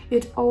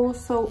 It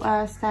also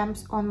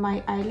stamps on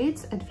my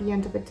eyelids at the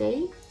end of the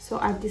day, so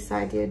I've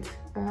decided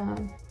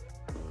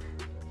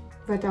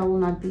that I will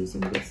not be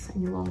using this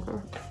any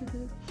longer.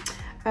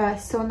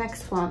 So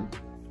next one,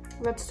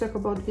 let's talk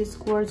about this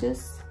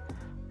gorgeous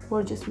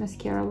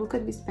mascara. Look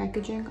at this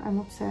packaging. I'm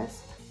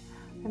obsessed.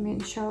 I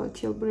mean, Charlotte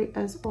Tilbury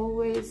as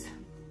always.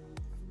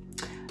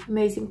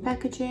 Amazing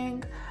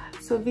packaging.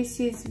 So this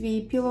is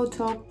the Pillow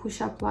Talk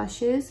push-up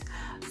lashes.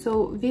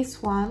 So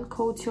this one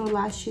coats your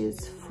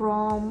lashes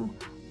from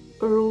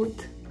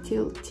root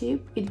till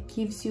tip. It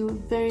gives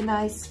you very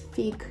nice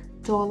thick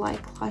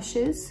doll-like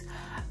lashes.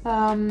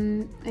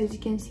 As you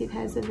can see, it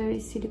has a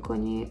very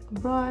silicone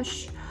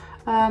brush.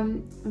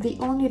 The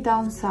only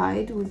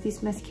downside with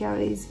this mascara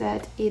is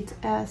that it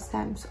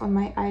stamps on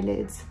my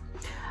eyelids.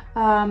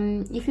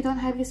 If you don't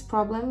have this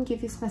problem, give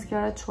this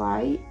mascara a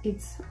try.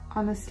 It's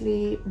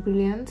honestly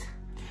brilliant.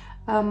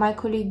 My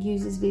colleague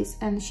uses this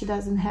and she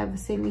doesn't have the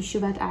same issue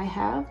that I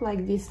have,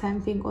 like this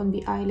stamping on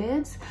the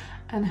eyelids,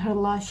 and her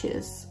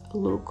lashes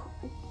look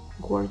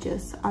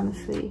gorgeous,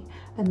 honestly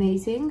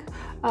amazing.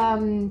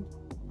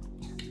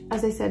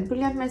 As I said,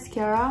 brilliant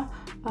mascara.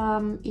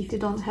 If you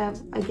don't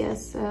have, I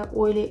guess,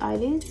 oily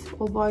eyelids,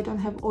 although I don't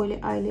have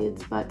oily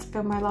eyelids, but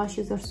my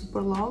lashes are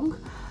super long.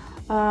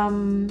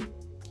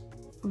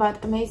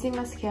 But amazing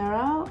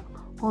mascara,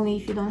 only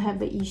if you don't have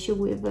the issue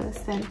with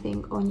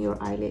stamping on your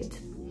eyelid.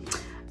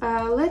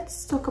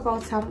 Let's talk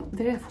about some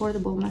very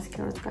affordable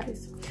mascaras,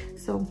 guys.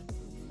 So,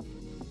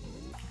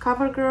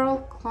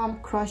 CoverGirl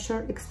Clump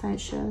Crusher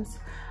Extensions.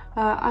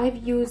 I've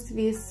used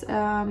this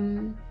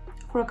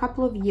for a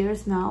couple of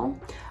years now.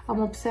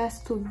 I'm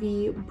obsessed with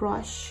the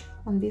brush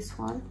on this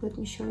one. Let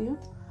me show you.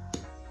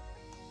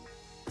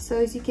 So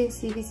as you can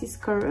see, this is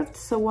curved.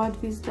 So what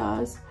this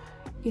does,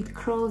 it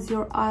curls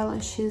your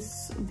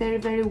eyelashes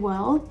very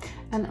well,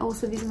 and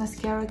also this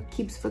mascara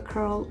keeps the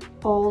curl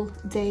all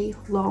day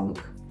long.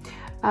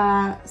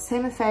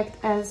 Same effect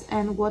as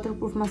an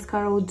waterproof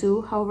mascara would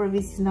do. However,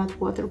 this is not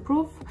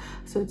waterproof,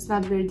 so it's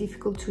not very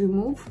difficult to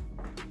remove,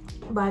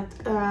 but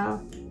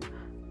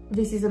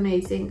this is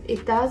amazing.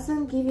 It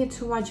doesn't give you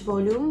too much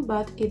volume,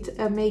 but it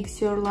makes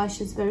your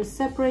lashes very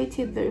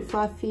separated, very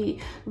fluffy,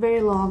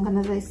 very long, and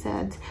as I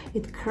said,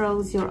 it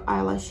curls your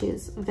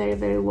eyelashes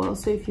very well.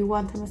 So if you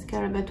want a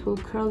mascara that will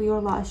curl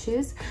your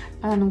lashes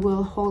and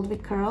will hold the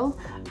curl,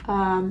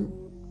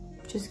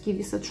 just give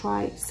this a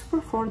try. Super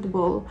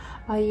affordable.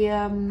 I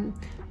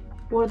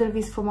ordered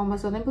this from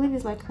Amazon. I believe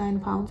it's like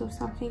 £9 or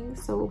something,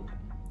 so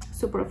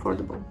super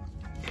affordable.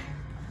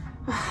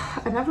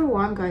 Another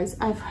one, guys,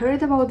 I've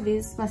heard about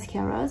these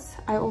mascaras.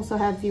 I also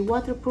have the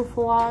waterproof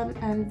one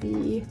and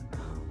the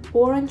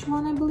orange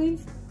one, I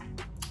believe.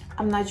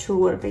 I'm not sure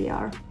where they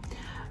are,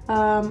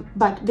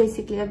 but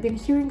basically I've been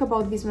hearing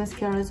about these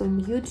mascaras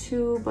on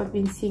YouTube. I've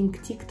been seeing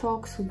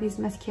TikToks with these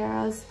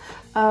mascaras.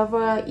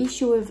 The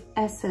issue with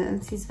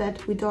Essence is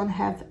that we don't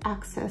have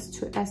access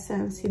to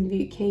Essence in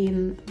the UK,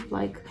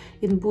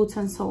 in Boots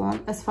and so on,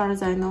 as far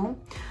as I know.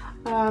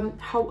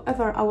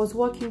 However, I was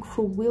walking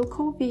through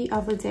Wilko the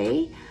other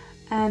day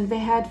and they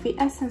had the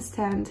Essence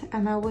stand,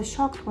 and I was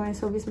shocked when I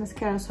saw this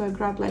mascara, so I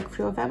grabbed like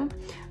 3 of them,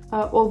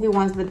 all the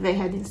ones that they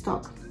had in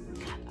stock.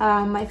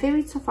 My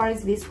favorite so far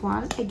is this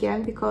one,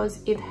 again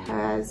because it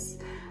has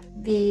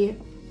the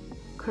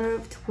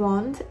curved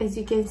wand, as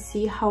you can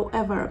see.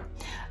 However,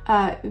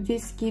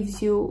 this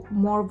gives you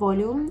more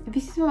volume.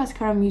 This is the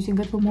mascara I'm using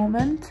at the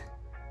moment.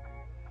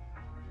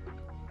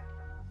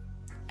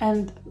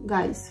 And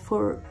guys,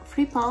 for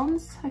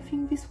 £3, I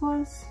think this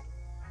was,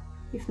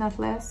 if not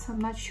less, I'm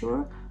not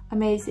sure.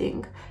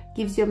 Amazing.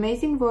 Gives you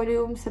amazing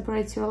volume,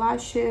 separates your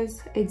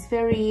lashes. It's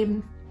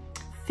very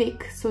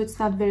thick, so it's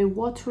not very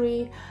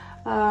watery.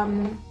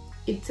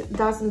 It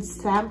doesn't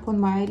stamp on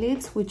my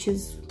eyelids, which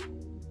is,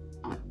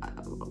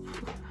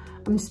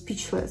 I'm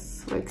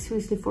speechless. Like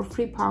seriously, for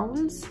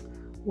 £3,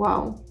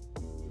 wow.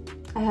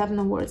 I have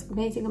no words.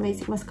 Amazing,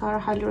 amazing mascara,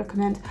 highly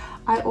recommend.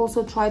 I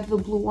also tried the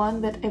blue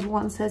one, but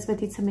everyone says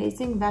that it's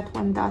amazing. That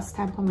one does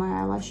stamp on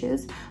my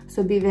eyelashes,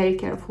 so be very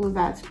careful with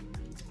that.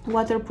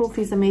 Waterproof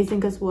is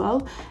amazing as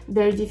well,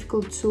 very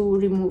difficult to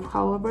remove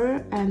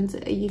however, and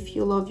if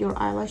you love your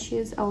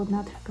eyelashes, I would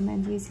not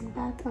recommend using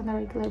that on a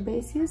regular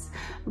basis.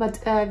 But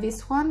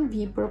this one,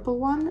 the purple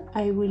one,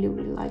 I really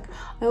like.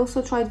 I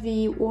also tried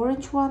the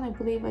orange one, I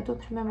believe, I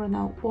don't remember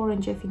now,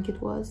 orange I think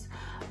it was.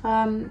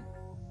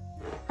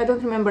 I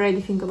don't remember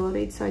anything about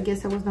it, so I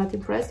guess I was not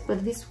impressed,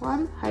 but this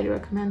one, highly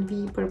recommend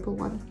the purple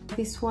one.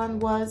 This one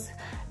was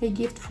a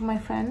gift from my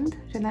friend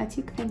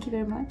Renatic, thank you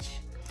very much.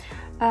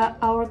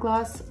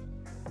 Hourglass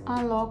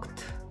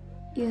Unlocked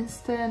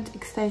Instant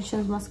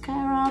Extensions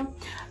Mascara,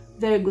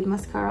 very good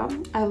mascara.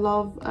 I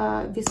love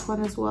this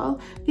one as well.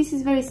 This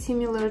is very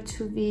similar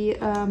to the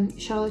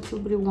Charlotte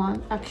Tilbury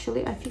one.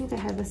 Actually, I think they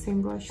have the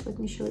same brush, let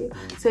me show you.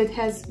 So it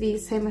has the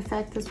same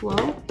effect as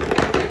well.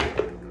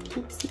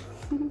 Oopsie.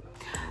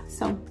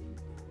 So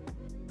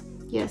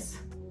yes,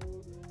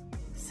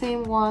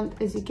 same one,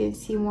 as you can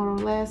see, more or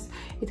less.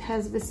 It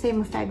has the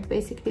same effect.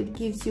 Basically, it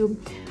gives you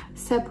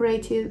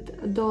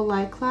separated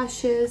doll-like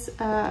lashes.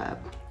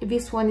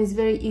 This one is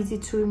very easy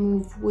to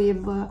remove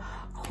with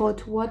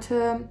hot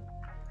water.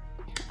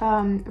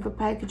 The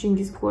packaging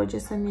is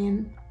gorgeous, I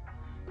mean,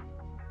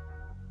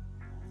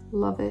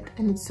 love it,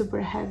 and it's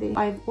super heavy.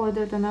 I've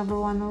ordered another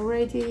one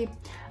already.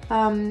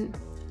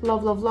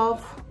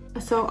 Love.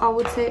 So I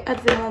would say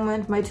at the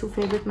moment my two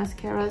favorite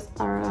mascaras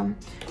are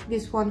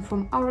this one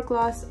from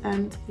Hourglass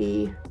and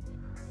the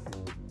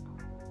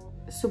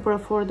super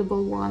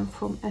affordable one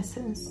from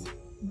Essence.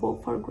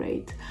 Both are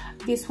great.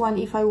 This one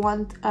if I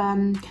want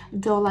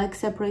doll-like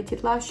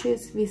separated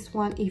lashes, this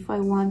one if I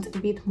want a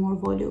bit more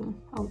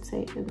volume, I would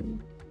say.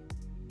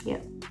 Yeah,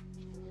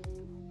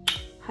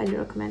 highly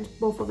recommend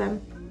both of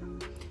them,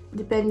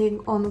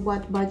 depending on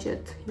what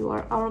budget you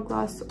are,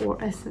 Hourglass or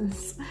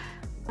Essence.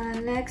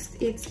 Next,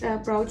 it's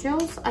brow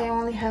gels. I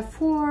only have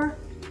 4,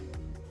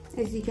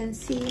 as you can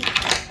see.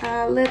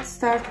 Let's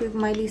start with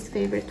my least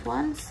favorite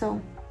one. So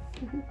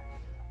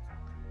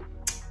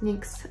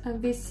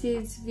NYX. This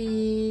is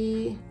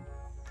the,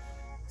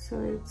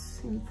 sorry,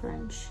 it's in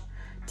French,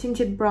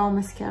 Tinted Brow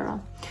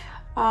Mascara.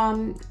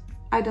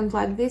 I don't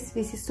like this.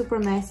 This is super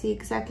messy,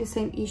 exactly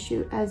same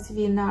issue as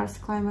the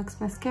NARS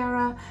Climax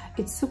Mascara.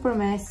 It's super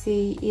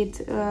messy.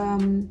 It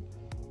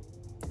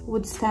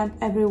would stamp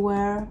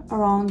everywhere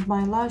around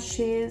my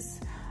lashes.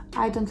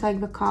 I don't like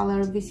the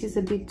color. This is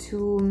a bit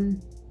too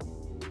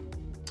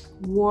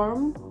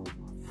warm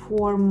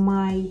for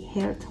my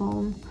hair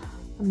tone.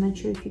 I'm not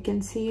sure if you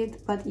can see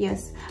it, but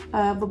yes,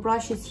 the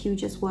brush is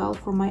huge as well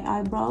for my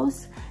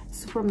eyebrows.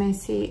 Super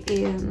messy,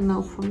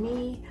 no for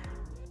me.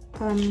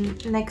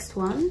 Next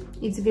one,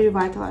 it's the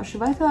RevitaLash.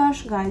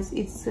 RevitaLash, guys,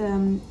 it's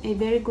a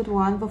very good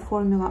one. The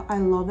formula, I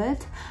love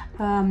it.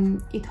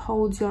 It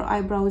holds your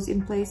eyebrows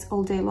in place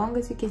all day long.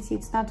 As you can see,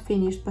 it's not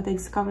finished, but I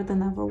discovered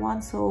another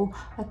one, so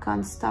I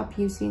can't stop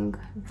using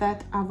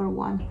that other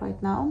one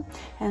right now.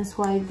 Hence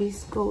why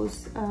this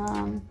goes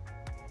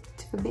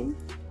to the bin.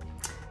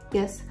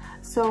 Yes,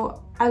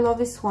 so I love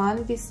this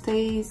one. This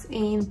stays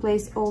in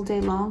place all day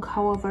long.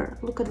 However,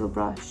 look at the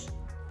brush.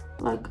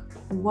 Like,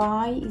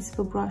 why is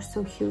the brush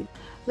so huge?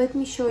 Let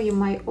me show you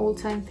my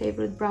all-time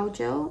favorite brow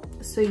gel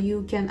so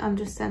you can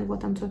understand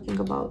what I'm talking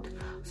about.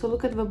 So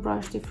look at the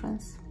brush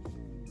difference.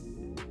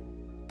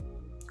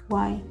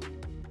 Why?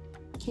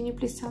 Can you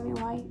please tell me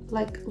why?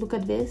 Like, look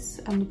at this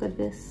and look at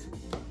this.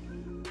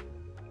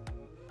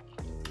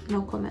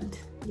 No comment.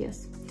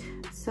 Yes.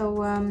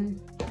 So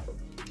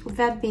with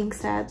that being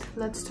said,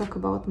 let's talk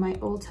about my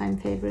all-time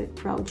favorite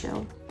brow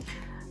gel.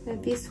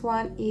 This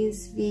one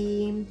is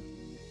the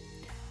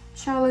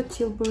Charlotte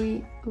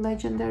Tilbury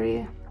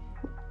Legendary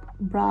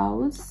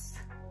Brows,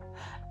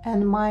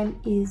 and mine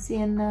is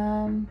in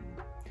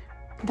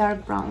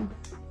dark brown.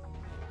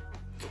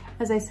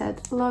 As I said,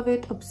 love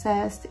it,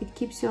 obsessed. It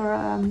keeps your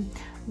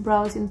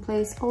brows in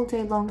place all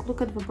day long.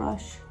 Look at the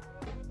brush.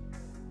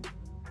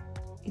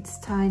 It's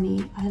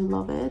tiny. I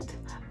love it.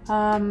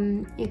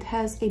 It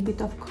has a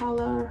bit of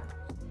color.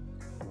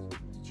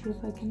 Let's see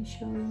if I can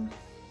show you.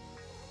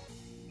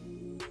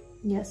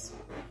 Yes,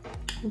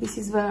 this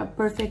is the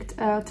perfect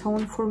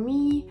tone for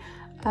me.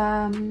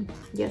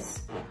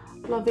 Yes,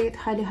 love it,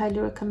 highly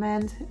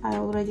recommend. I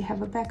already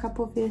have a backup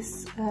of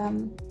this.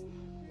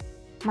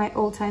 My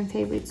all-time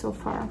favorite so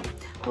far.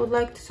 I would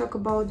like to talk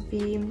about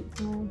the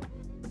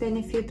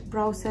Benefit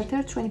Brow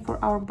Setter,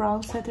 24-hour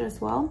brow setter as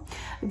well.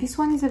 This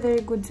one is a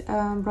very good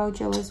brow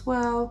gel as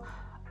well.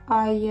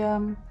 I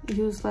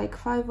used like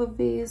 5 of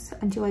these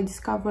until I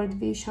discovered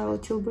the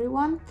Charlotte Tilbury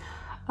one.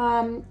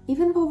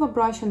 Even though the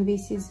brush on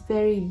this is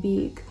very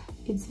big,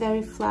 it's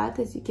very flat,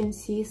 as you can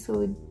see,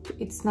 so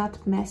it's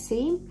not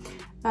messy.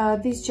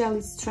 This gel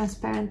is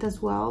transparent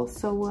as well,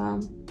 so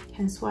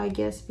hence why I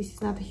guess this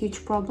is not a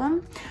huge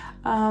problem.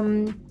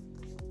 I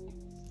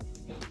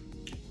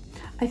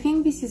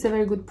think this is a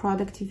very good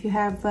product if you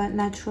have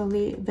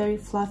naturally very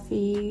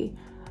fluffy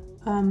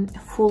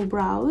full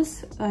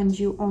brows, and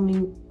you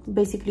only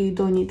basically you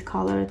don't need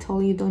color at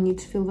all, you don't need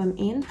to fill them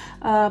in.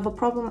 The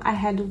problem I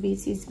had with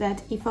this is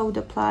that if I would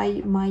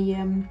apply my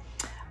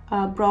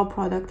brow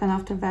product and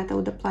after that I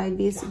would apply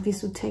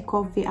this would take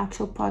off the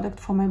actual product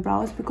from my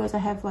brows, because I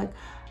have like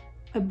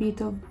a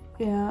bit of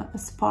a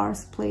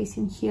sparse place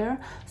in here,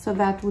 so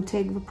that would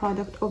take the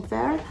product off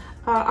there.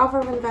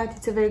 Other than that,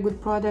 it's a very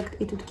good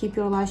product. It would keep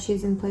your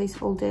lashes in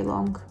place all day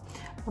long.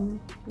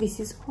 This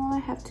is all I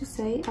have to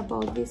say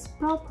about this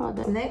brow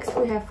product. Next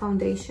we have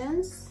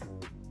foundations.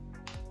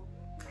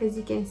 As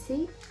you can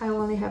see, I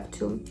only have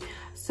 2.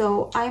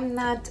 So I'm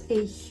not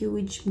a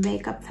huge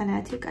makeup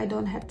fanatic. I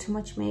don't have too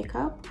much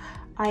makeup.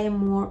 I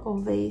am more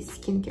of a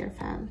skincare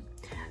fan.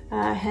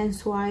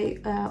 Hence why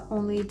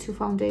only 2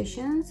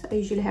 foundations. I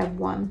usually have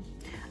 1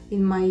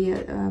 in my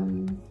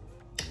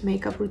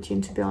makeup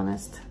routine, to be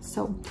honest.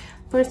 So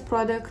first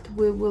product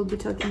we will be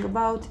talking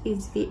about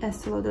is the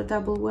Estee Lauder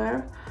Double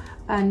Wear,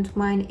 and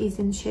mine is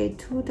in shade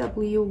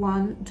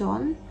 2W1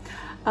 Dawn.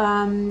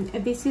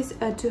 This is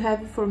too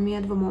heavy for me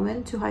at the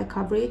moment, too high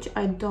coverage.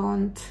 I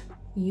don't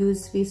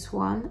use this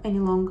one any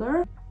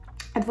longer.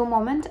 At the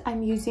moment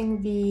I'm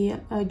using the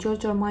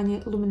Giorgio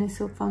Armani Luminous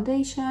Silk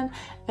Foundation.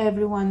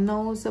 Everyone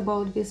knows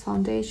about this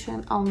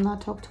foundation, I'll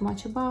not talk too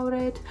much about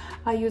it.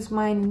 I use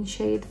mine in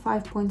shade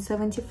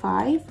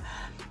 5.75.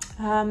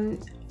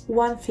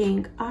 One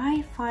thing,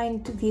 I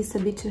find this a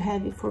bit too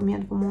heavy for me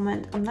at the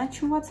moment. I'm not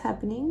sure what's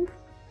happening,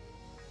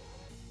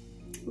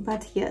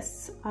 but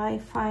yes, I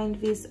find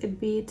this a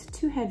bit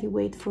too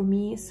heavyweight for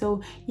me.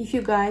 So if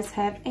you guys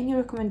have any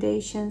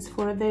recommendations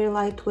for a very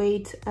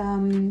lightweight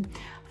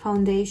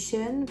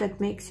foundation that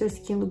makes your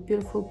skin look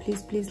beautiful,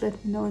 please let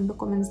me know in the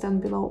comments down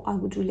below. I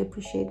would really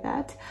appreciate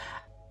that.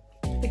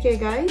 Okay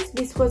guys,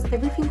 this was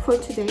everything for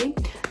today.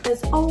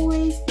 As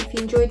always, if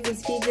you enjoyed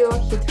this video,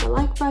 hit the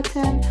like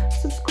button,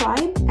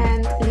 subscribe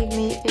and leave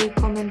me a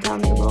comment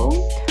down below.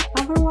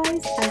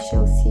 Otherwise, I shall